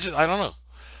 I don't know.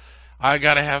 I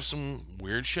gotta have some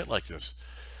weird shit like this.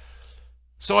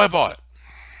 So I bought it.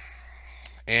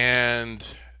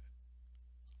 And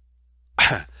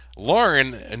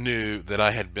Lauren knew that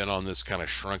I had been on this kind of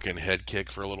shrunken head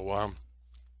kick for a little while.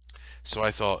 So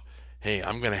I thought, hey,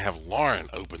 I'm going to have Lauren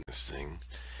open this thing.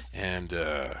 And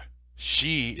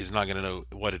she is not going to know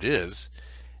what it is.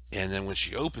 And then when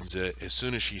she opens it, as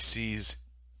soon as she sees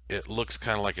it looks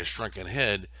kind of like a shrunken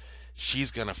head,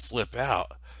 she's going to flip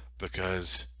out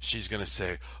because she's going to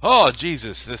say, "Oh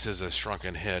Jesus, this is a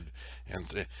shrunken head."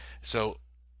 And so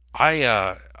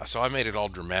I made it all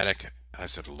dramatic. I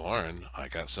said, "Lauren, I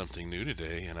got something new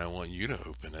today, and I want you to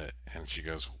open it." And she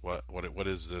goes, What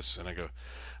is this?" And I go,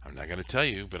 "I'm not going to tell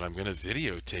you, but I'm going to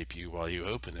videotape you while you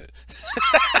open it."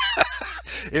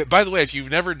 By the way, if you've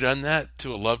never done that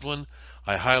to a loved one,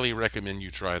 I highly recommend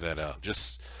you try that out.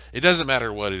 Just it doesn't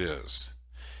matter what it is.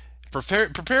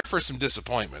 Prepare for some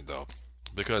disappointment though,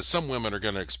 because some women are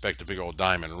going to expect a big old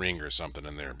diamond ring or something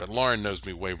in there. But Lauren knows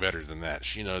me way better than that.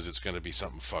 She knows it's going to be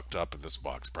something fucked up in this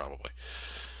box probably.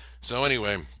 So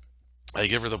anyway, I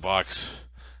give her the box.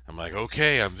 I'm like,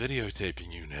 "Okay, I'm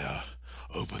videotaping you now.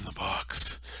 Open the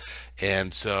box."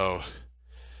 And so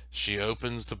she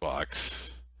opens the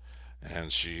box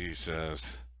and she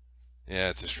says, "Yeah,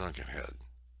 it's a shrunken head."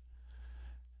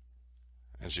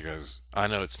 And she goes, "I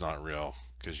know it's not real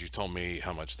because you told me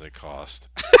how much they cost."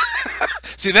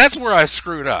 See, that's where I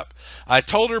screwed up. I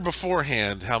told her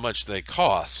beforehand how much they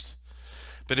cost,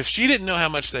 but if she didn't know how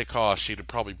much they cost, she'd have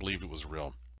probably believed it was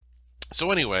real. So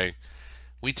anyway,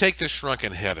 we take this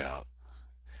shrunken head out,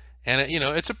 and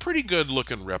it's a pretty good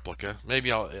looking replica.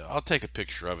 Maybe I'll take a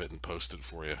picture of it and post it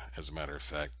for you, as a matter of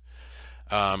fact.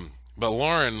 But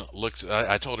Lauren looks.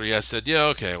 I told her, yeah. I said, "Yeah,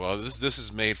 okay. Well, this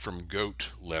is made from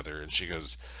goat leather," and she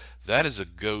goes, "That is a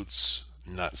goat's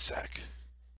nutsack."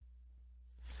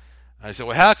 I said,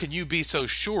 "Well, how can you be so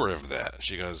sure of that?"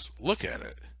 She goes, "Look at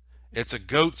it. It's a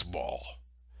goat's ball.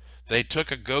 They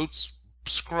took a goat's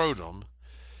scrotum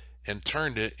and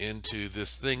turned it into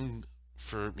this thing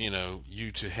for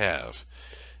you to have."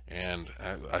 And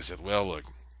I said, "Well, look,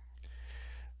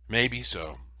 maybe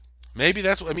so. Maybe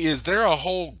that's what I mean. Is there a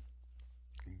whole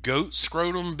goat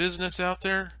scrotum business out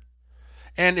there?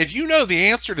 And if you know the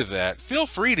answer to that, feel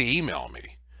free to email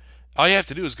me. All you have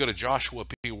to do is go to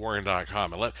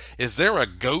joshuapwarren.com and is there a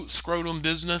goat scrotum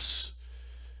business?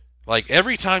 Like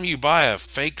every time you buy a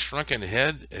fake shrunken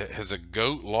head, has a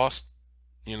goat lost,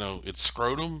 its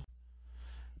scrotum?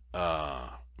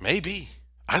 Maybe.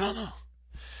 I don't know.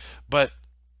 But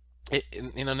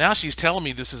now she's telling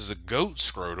me this is a goat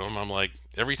scrotum. I'm like,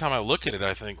 every time I look at it,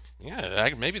 I think, yeah,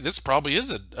 maybe this probably is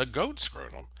a goat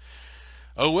scrotum.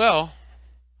 Oh well.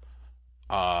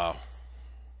 Uh,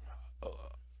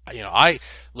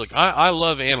 I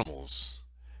love animals,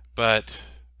 but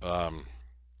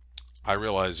I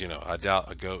realize, I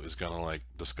doubt a goat is gonna like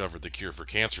discover the cure for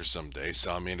cancer someday.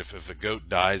 So I mean, if a goat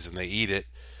dies and they eat it,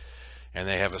 and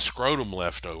they have a scrotum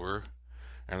left over,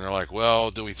 and they're like,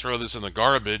 "Well, do we throw this in the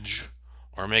garbage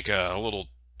or make a little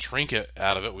trinket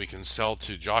out of it we can sell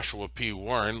to Joshua P.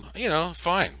 Warren?"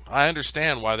 Fine. I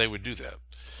understand why they would do that.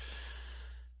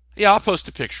 Yeah, I'll post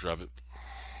a picture of it.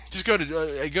 Just go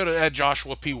to at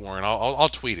Joshua P. Warren. I'll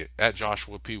tweet it at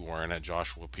Joshua P. Warren at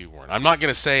Joshua P. Warren. I'm not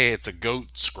gonna say it's a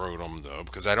goat scrotum though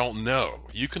because I don't know.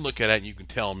 You can look at it and you can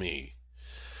tell me.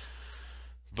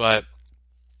 But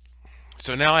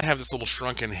so now I have this little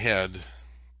shrunken head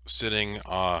sitting,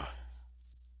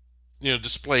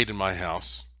 displayed in my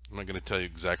house. I'm not going to tell you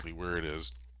exactly where it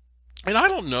is. And I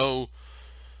don't know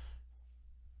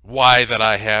why that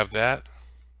I have that.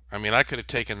 I mean, I could have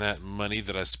taken that money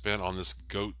that I spent on this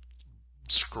goat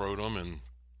scrotum and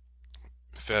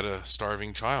fed a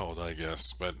starving child, I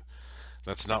guess. But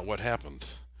that's not what happened.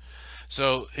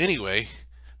 So anyway,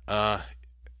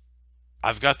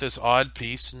 I've got this odd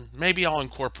piece, and maybe I'll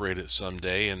incorporate it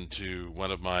someday into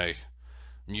one of my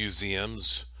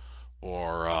museums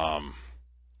or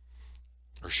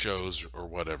shows or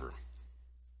whatever.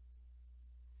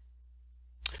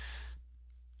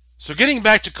 So getting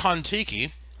back to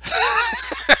Kontiki,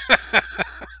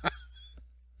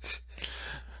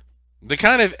 the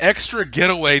kind of extra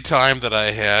getaway time that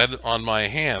I had on my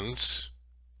hands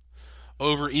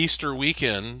over Easter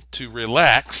weekend to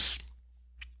relax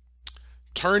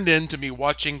turned into me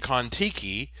watching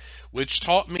Kontiki, which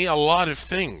taught me a lot of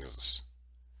things.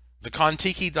 The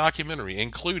Kontiki documentary,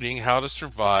 including how to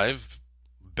survive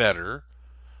better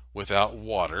without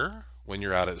water when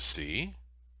you're out at sea,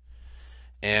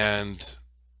 and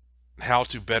how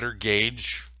to better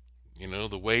gauge,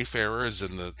 the wayfarers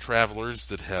and the travelers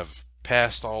that have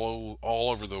passed all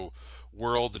over the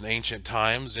world in ancient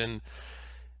times, and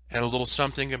a little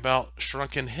something about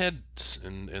shrunken heads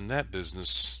and that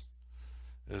business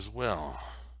as well.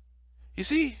 You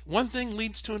see, one thing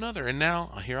leads to another, and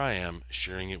now here I am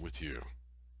sharing it with you.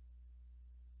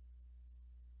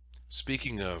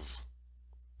 Speaking of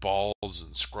balls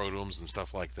and scrotums and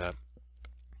stuff like that,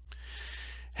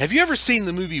 have you ever seen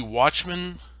the movie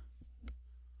Watchmen?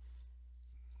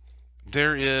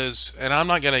 There is, and I'm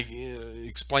not going to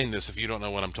explain this if you don't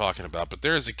know what I'm talking about, but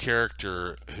there is a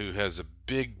character who has a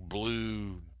big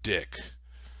blue dick.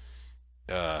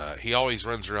 He always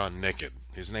runs around naked.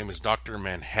 His name is Dr.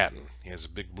 Manhattan. He has a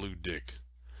big blue dick.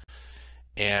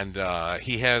 And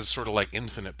he has sort of like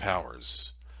infinite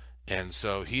powers. And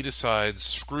so he decides,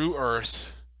 screw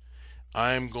Earth,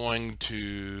 I'm going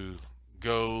to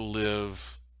go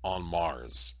live on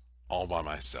Mars all by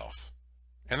myself.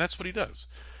 And that's what he does.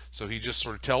 So he just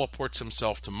sort of teleports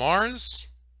himself to Mars.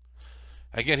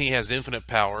 Again, he has infinite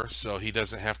power, so he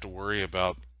doesn't have to worry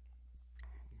about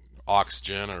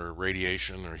oxygen or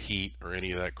radiation or heat or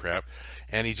any of that crap.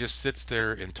 And he just sits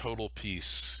there in total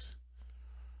peace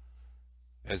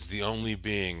as the only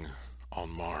being on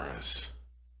Mars.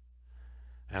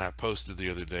 And I posted the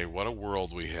other day, what a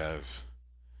world we have.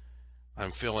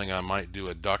 I'm feeling I might do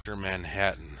a Dr.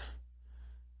 Manhattan,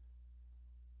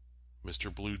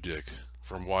 Mr. Blue Dick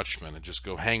from Watchmen, and just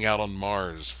go hang out on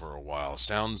Mars for a while.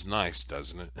 Sounds nice,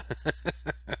 doesn't it?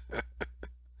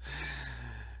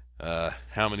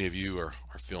 How many of you are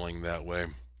feeling that way?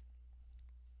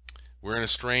 We're in a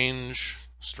strange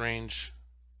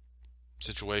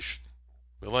situation.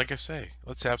 But like I say,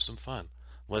 let's have some fun.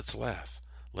 Let's laugh.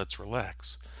 Let's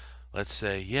relax. Let's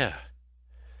say, yeah,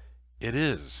 it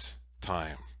is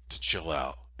time to chill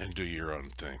out and do your own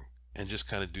thing and just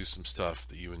kind of do some stuff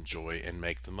that you enjoy and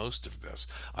make the most of this.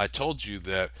 I told you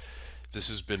that this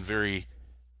has been very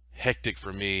hectic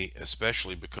for me,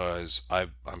 especially because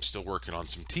I'm still working on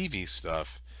some TV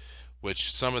stuff,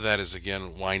 which some of that is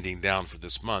again winding down for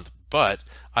this month. But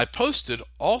I posted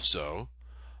also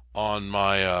on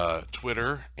my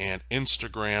Twitter and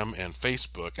Instagram and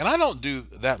Facebook, and I don't do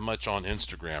that much on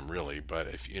Instagram really, but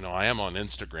if I am on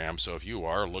Instagram, so if you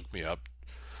are, look me up.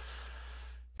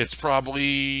 It's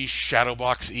probably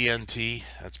Shadowbox ENT.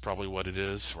 That's probably what it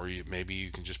is, or maybe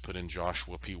you can just put in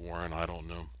Joshua P. Warren. I don't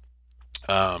know.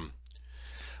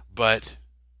 But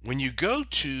when you go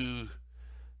to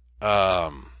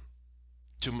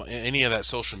any of that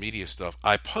social media stuff,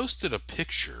 I posted a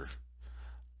picture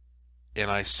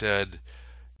and I said,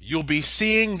 you'll be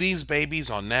seeing these babies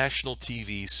on national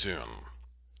TV soon.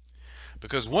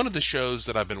 Because one of the shows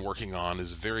that I've been working on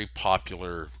is a very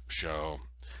popular show.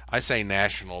 I say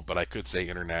national, but I could say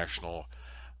international.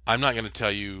 I'm not going to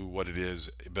tell you what it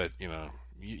is, but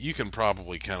you can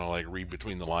probably kind of like read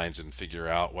between the lines and figure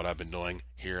out what I've been doing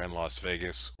here in Las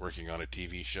Vegas, working on a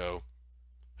TV show.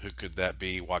 Who could that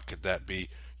be? What could that be?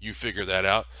 You figure that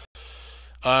out.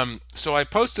 So I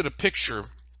posted a picture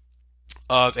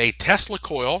of a Tesla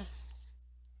coil,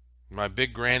 my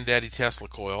big granddaddy Tesla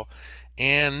coil,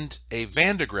 and a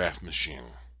Van de Graaff machine.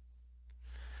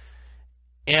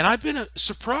 And I've been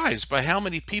surprised by how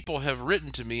many people have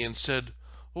written to me and said,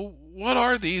 well, what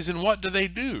are these and what do they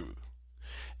do?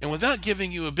 And without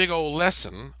giving you a big old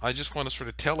lesson, I just want to sort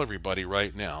of tell everybody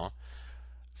right now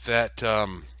that,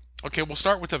 okay, we'll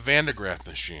start with the Van de Graaff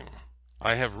machine.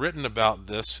 I have written about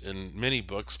this in many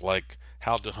books like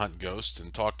How to Hunt Ghosts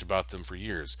and talked about them for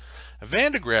years. A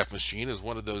Van de Graaff machine is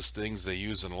one of those things they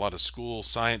use in a lot of school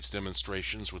science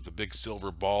demonstrations with the big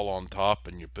silver ball on top,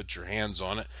 and you put your hands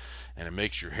on it and it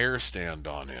makes your hair stand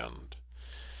on end.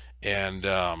 And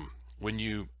when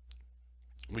you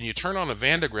turn on a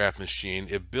Van de Graaff machine,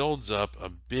 it builds up a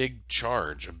big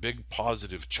charge, a big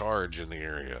positive charge in the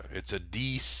area. It's a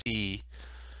DC,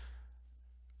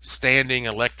 standing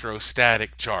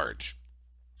electrostatic charge.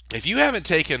 If you haven't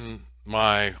taken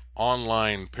my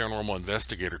online paranormal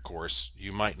investigator course,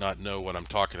 you might not know what I'm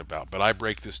talking about, but I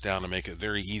break this down to make it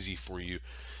very easy for you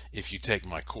if you take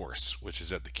my course, which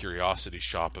is at the Curiosity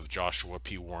Shop of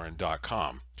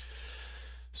joshuapwarren.com.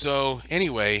 So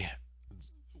anyway,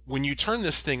 when you turn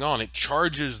this thing on, it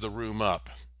charges the room up.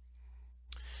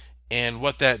 And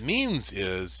what that means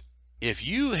is if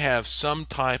you have some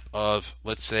type of,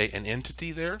 let's say, an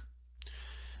entity there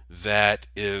that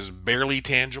is barely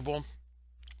tangible,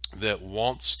 that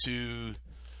wants to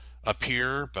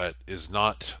appear but is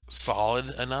not solid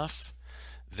enough,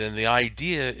 then the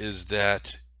idea is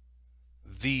that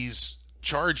these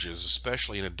charges,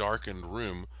 especially in a darkened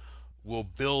room, will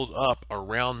build up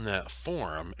around that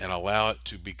form and allow it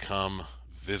to become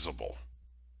visible.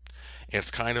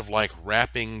 It's kind of like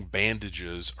wrapping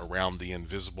bandages around the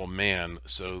invisible man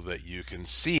so that you can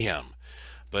see him.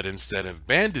 But instead of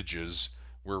bandages,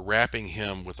 we're wrapping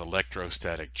him with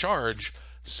electrostatic charge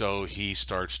so he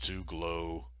starts to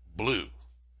glow blue.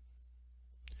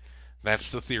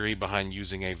 That's the theory behind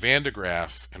using a Van de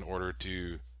Graaff in order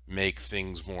to make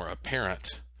things more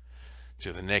apparent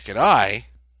to the naked eye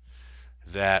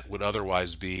that would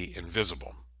otherwise be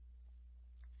invisible.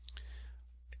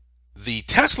 The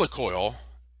Tesla coil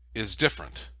is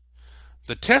different.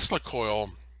 The Tesla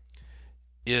coil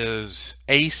is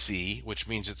AC, which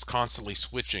means it's constantly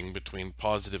switching between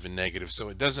positive and negative, so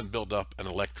it doesn't build up an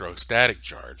electrostatic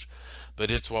charge, but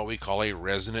it's what we call a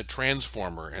resonant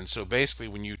transformer. And so basically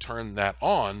when you turn that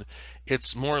on,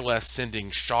 it's more or less sending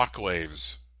shock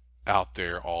waves out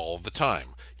there all the time.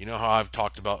 You know how I've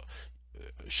talked about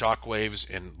shock waves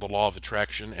and the law of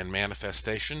attraction and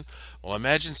manifestation? Well,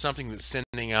 imagine something that's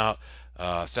sending out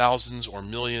thousands or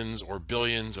millions or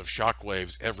billions of shock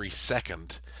waves every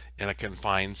second in a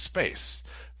confined space.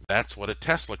 That's what a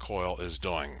Tesla coil is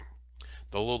doing.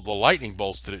 The lightning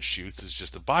bolts that it shoots is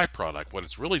just a byproduct. What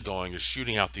it's really doing is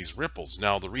shooting out these ripples.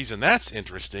 Now, the reason that's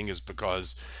interesting is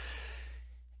because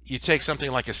you take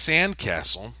something like a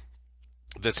sandcastle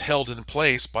that's held in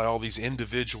place by all these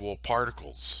individual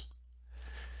particles.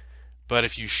 But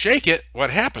if you shake it, what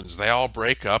happens? They all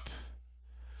break up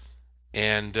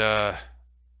and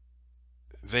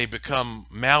they become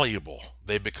malleable.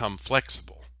 They become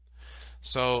flexible.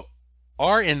 So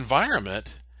our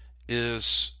environment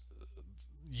is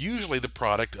usually the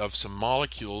product of some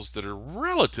molecules that are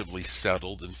relatively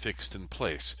settled and fixed in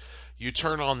place. You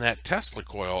turn on that Tesla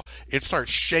coil, it starts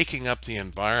shaking up the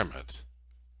environment.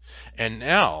 And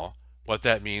now what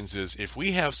that means is if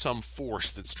we have some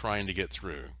force that's trying to get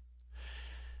through,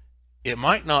 it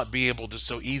might not be able to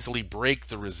so easily break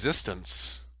the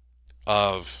resistance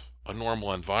of a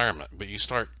normal environment, but you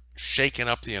start shaking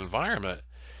up the environment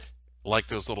like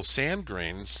those little sand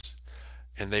grains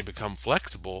and they become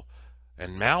flexible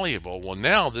and malleable. Well,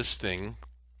 now this thing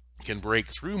can break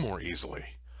through more easily.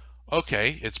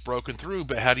 Okay, it's broken through,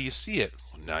 but how do you see it?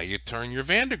 Well, now you turn your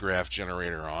Van de Graaff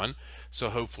generator on, so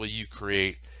hopefully you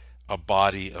create a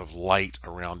body of light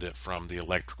around it from the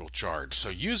electrical charge. So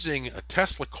using a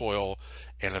Tesla coil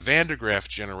and a Van de Graaff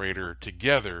generator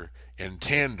together in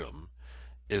tandem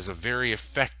is a very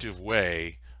effective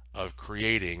way of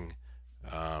creating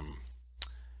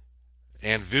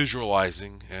and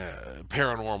visualizing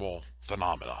paranormal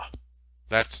phenomena.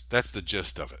 That's the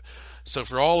gist of it. So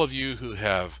for all of you who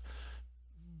have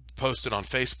posted on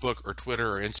Facebook or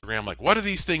Twitter or Instagram, like, what do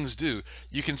these things do?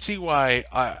 You can see why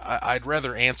I'd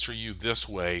rather answer you this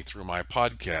way through my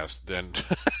podcast than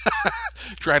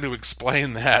try to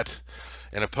explain that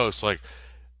in a post. Like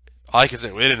I can say,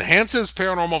 it enhances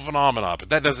paranormal phenomena, but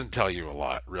that doesn't tell you a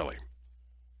lot, really.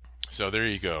 So there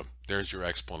you go. There's your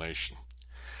explanation.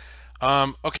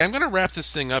 Okay, I'm going to wrap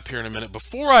this thing up here in a minute.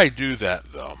 Before I do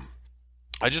that, though,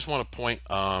 I just want to point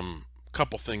a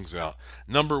couple things out.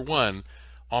 Number one,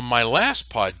 on my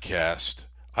last podcast,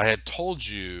 I had told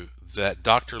you that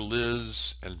Dr.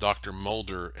 Liz and Dr.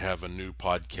 Mulder have a new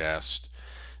podcast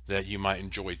that you might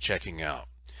enjoy checking out.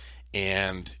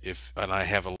 And I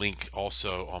have a link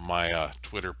also on my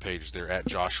Twitter page there at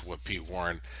Joshua P.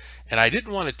 Warren. And I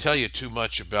didn't want to tell you too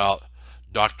much about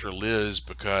Dr. Liz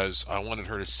because I wanted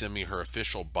her to send me her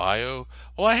official bio.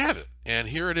 Well, I have it, and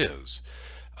here it is.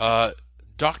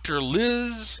 Dr.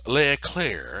 Liz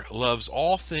Leclerc loves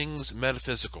all things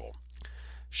metaphysical.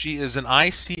 She is an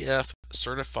ICF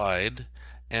certified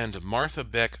and Martha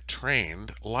Beck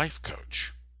trained life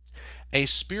coach, a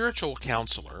spiritual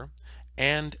counselor,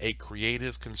 and a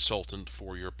creative consultant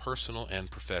for your personal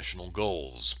and professional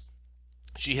goals.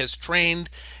 She has trained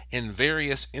in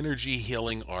various energy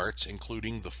healing arts,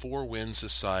 including the Four Winds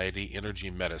Society Energy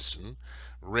Medicine,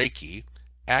 Reiki,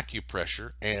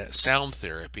 acupressure, and sound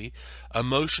therapy,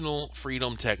 emotional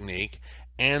freedom technique,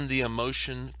 and the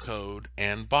emotion code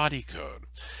and body code.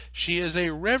 She is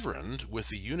a reverend with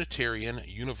the Unitarian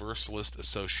Universalist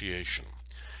Association.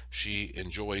 She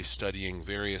enjoys studying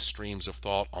various streams of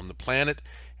thought on the planet,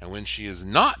 and when she is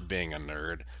not being a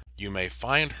nerd, you may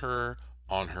find her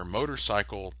on her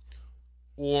motorcycle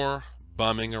or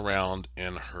bumming around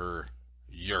in her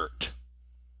yurt.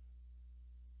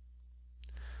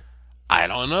 I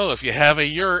don't know, if you have a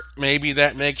yurt, maybe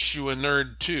that makes you a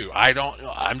nerd too. I don't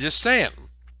know. I'm just saying.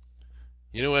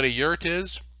 You know what a yurt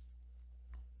is?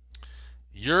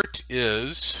 Yurt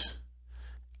is,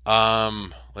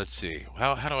 let's see,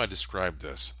 how do I describe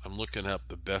this? I'm looking up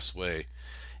the best way.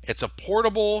 It's a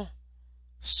portable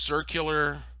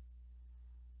circular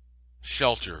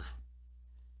shelter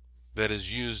that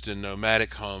is used in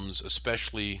nomadic homes,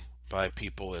 especially by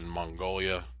people in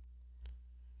Mongolia.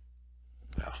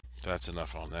 Yeah, that's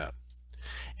enough on that.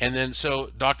 And then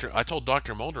I told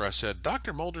Dr. Mulder, I said,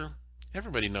 Dr. Mulder,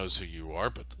 everybody knows who you are,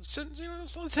 but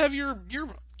let's have your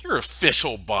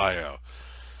official bio.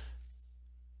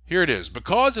 Here it is.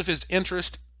 Because of his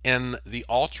interest in the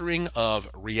altering of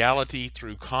reality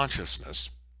through consciousness,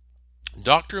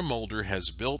 Dr. Mulder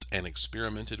has built and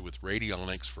experimented with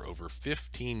radionics for over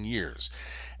 15 years.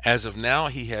 As of now,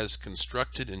 he has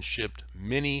constructed and shipped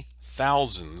many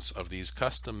thousands of these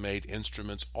custom-made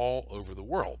instruments all over the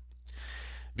world.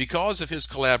 Because of his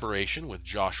collaboration with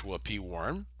Joshua P.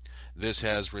 Warren, this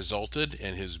has resulted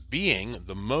in his being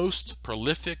the most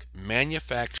prolific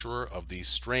manufacturer of these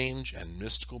strange and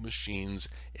mystical machines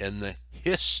in the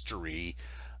history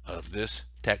of this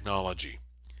technology.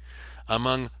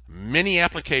 Among many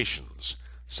applications,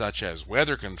 such as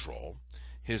weather control,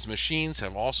 his machines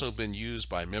have also been used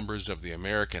by members of the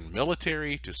American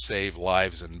military to save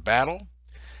lives in battle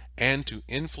and to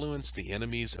influence the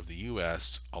enemies of the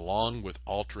U.S., along with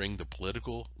altering the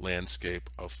political landscape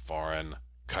of foreign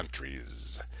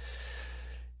countries.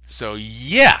 So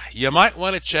yeah, you might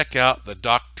want to check out the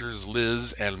Doctors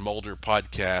Liz and Mulder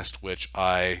podcast, which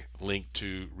I linked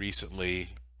to recently.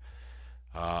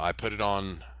 I put it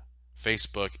on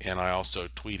Facebook, and I also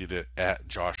tweeted it at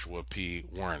Joshua P.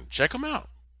 Warren. Check them out.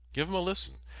 Give them a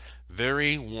listen.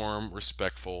 Very warm,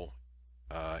 respectful,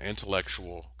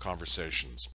 intellectual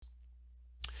conversations.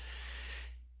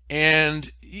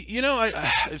 And, I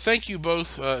thank you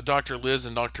both, Dr. Liz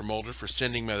and Dr. Mulder, for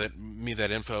sending me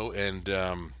that info and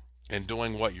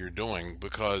doing what you're doing,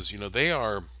 because,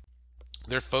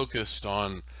 they're focused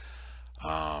on,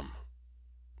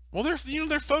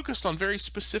 they're focused on very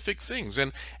specific things.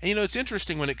 And it's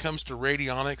interesting when it comes to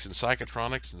radionics and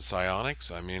psychotronics and psionics.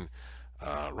 I mean,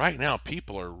 right now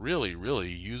people are really,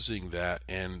 really using that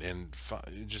and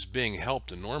just being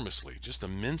helped enormously, just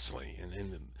immensely.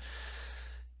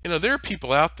 And there are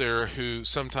people out there who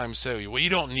sometimes say, well,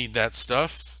 you don't need that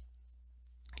stuff.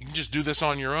 You can just do this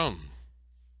on your own.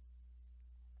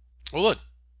 Well, look,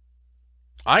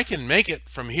 I can make it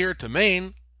from here to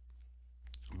Maine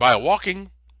by walking.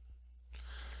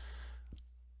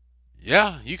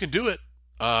 Yeah, you can do it.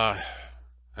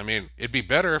 It'd be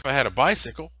better if I had a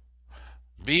bicycle.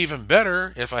 Be even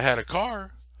better if I had a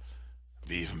car.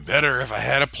 Be even better if I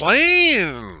had a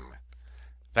plane.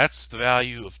 That's the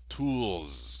value of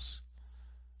tools.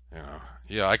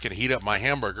 Yeah, I can heat up my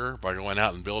hamburger by going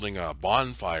out and building a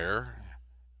bonfire,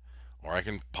 or I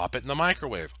can pop it in the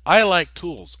microwave. I like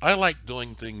tools. I like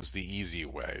doing things the easy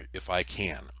way if I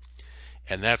can.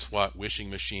 And that's what wishing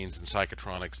machines and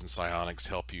psychotronics and psionics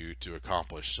help you to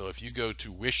accomplish. So if you go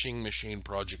to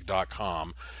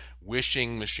wishingmachineproject.com,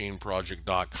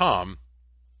 wishingmachineproject.com,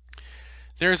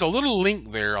 there's a little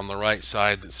link there on the right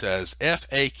side that says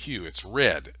FAQ. It's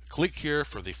red. Click here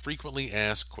for the frequently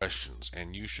asked questions,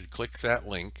 and you should click that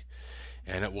link,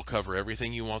 and it will cover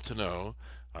everything you want to know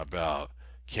about: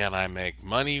 can I make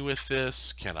money with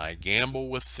this? Can I gamble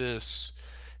with this?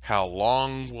 How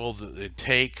long will it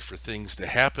take for things to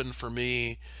happen for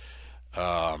me?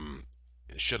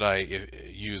 Should I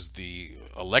use the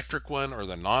electric one or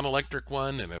the non-electric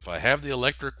one? And if I have the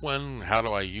electric one, how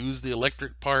do I use the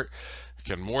electric part?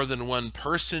 Can more than one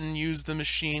person use the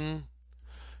machine?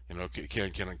 Can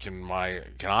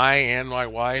I and my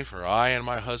wife, or I and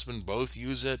my husband, both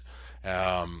use it?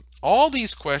 All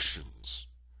these questions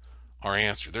are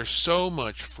answered. There's so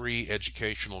much free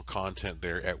educational content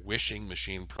there at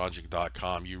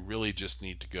wishingmachineproject.com. You really just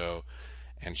need to go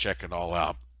and check it all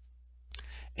out.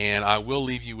 And I will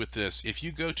leave you with this. If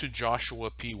you go to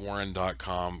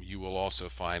joshuapwarren.com, you will also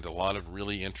find a lot of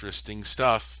really interesting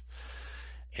stuff.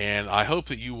 And I hope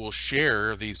that you will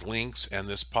share these links and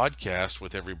this podcast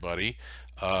with everybody.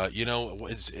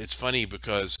 It's funny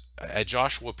because at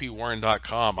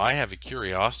joshuapwarren.com, I have a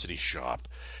curiosity shop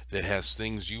that has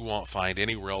things you won't find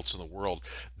anywhere else in the world.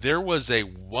 There was a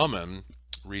woman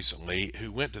recently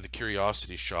who went to the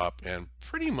curiosity shop and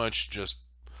pretty much just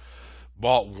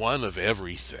bought one of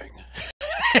everything.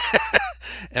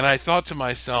 And I thought to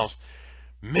myself,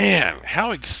 man,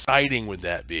 how exciting would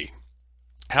that be?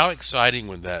 How exciting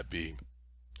would that be?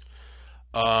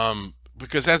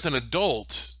 Because as an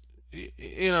adult,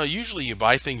 usually you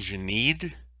buy things you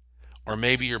need, or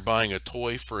maybe you're buying a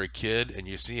toy for a kid and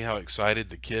you see how excited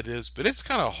the kid is, but it's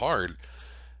kind of hard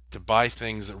to buy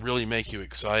things that really make you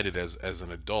excited as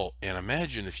an adult. And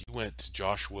imagine if you went to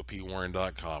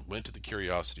joshuapwarren.com, went to the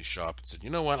curiosity shop and said, you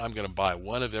know what, I'm going to buy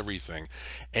one of everything,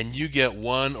 and you get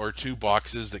 1 or 2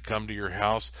 boxes that come to your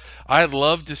house. I'd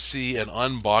love to see an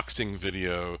unboxing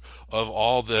video of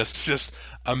all this just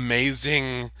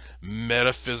amazing,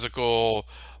 metaphysical,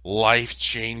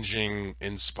 life-changing,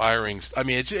 inspiring. I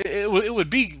mean, it would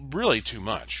be really too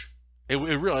much. It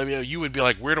really, I mean, you would be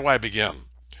like, where do I begin?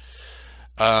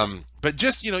 But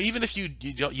just, even if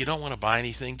you don't want to buy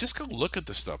anything, just go look at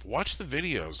the stuff, watch the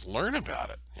videos, learn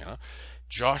about it,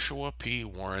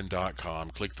 joshuapwarren.com,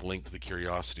 click the link to the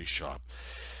Curiosity Shop.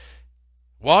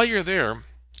 While you're there,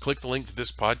 click the link to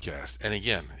this podcast. And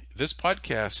again, this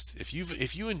podcast,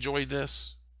 if you enjoyed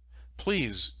this,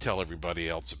 please tell everybody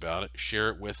else about it, share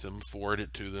it with them, forward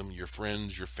it to them, your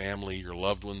friends, your family, your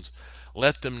loved ones.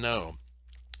 Let them know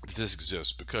that this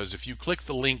exists, because if you click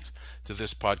the link to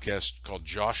this podcast called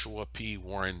Joshua P.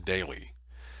 Warren Daily,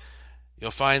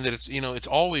 you'll find that it's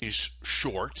always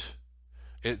short.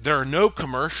 There are no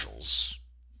commercials.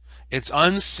 It's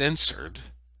uncensored.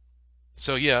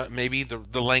 So yeah, maybe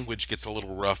the language gets a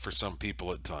little rough for some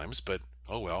people at times, but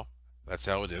oh well, that's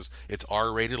how it is. It's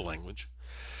R-rated language.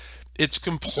 It's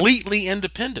completely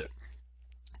independent.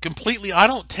 Completely, I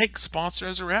don't take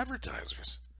sponsors or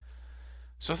advertisers.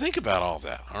 So think about all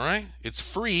that, all right? It's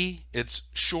free, it's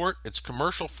short, it's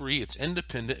commercial free, it's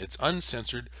independent, it's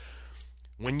uncensored.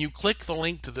 When you click the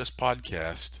link to this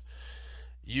podcast,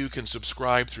 you can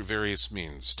subscribe through various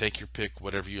means. Take your pick,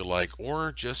 whatever you like,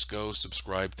 or just go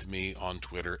subscribe to me on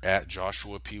Twitter at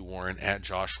Joshua P. Warren, at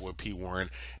Joshua P. Warren,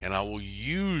 and I will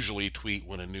usually tweet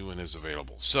when a new one is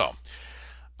available. So,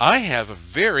 I have a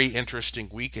very interesting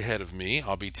week ahead of me.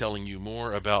 I'll be telling you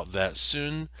more about that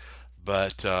soon.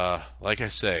 But like I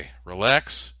say,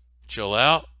 relax, chill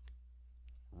out,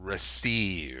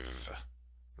 receive.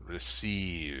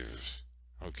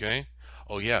 Okay?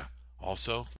 Oh yeah,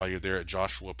 also, while you're there at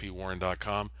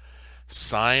joshuapwarren.com,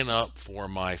 sign up for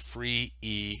my free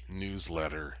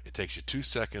e-newsletter. It takes you 2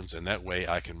 seconds, and that way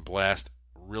I can blast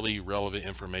really relevant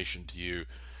information to you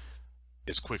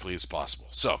as quickly as possible.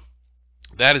 So,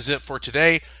 that is it for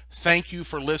today. Thank you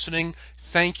for listening.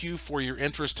 Thank you for your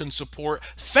interest and support.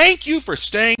 Thank you for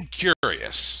staying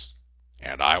curious.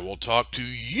 And I will talk to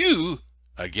you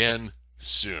again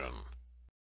soon.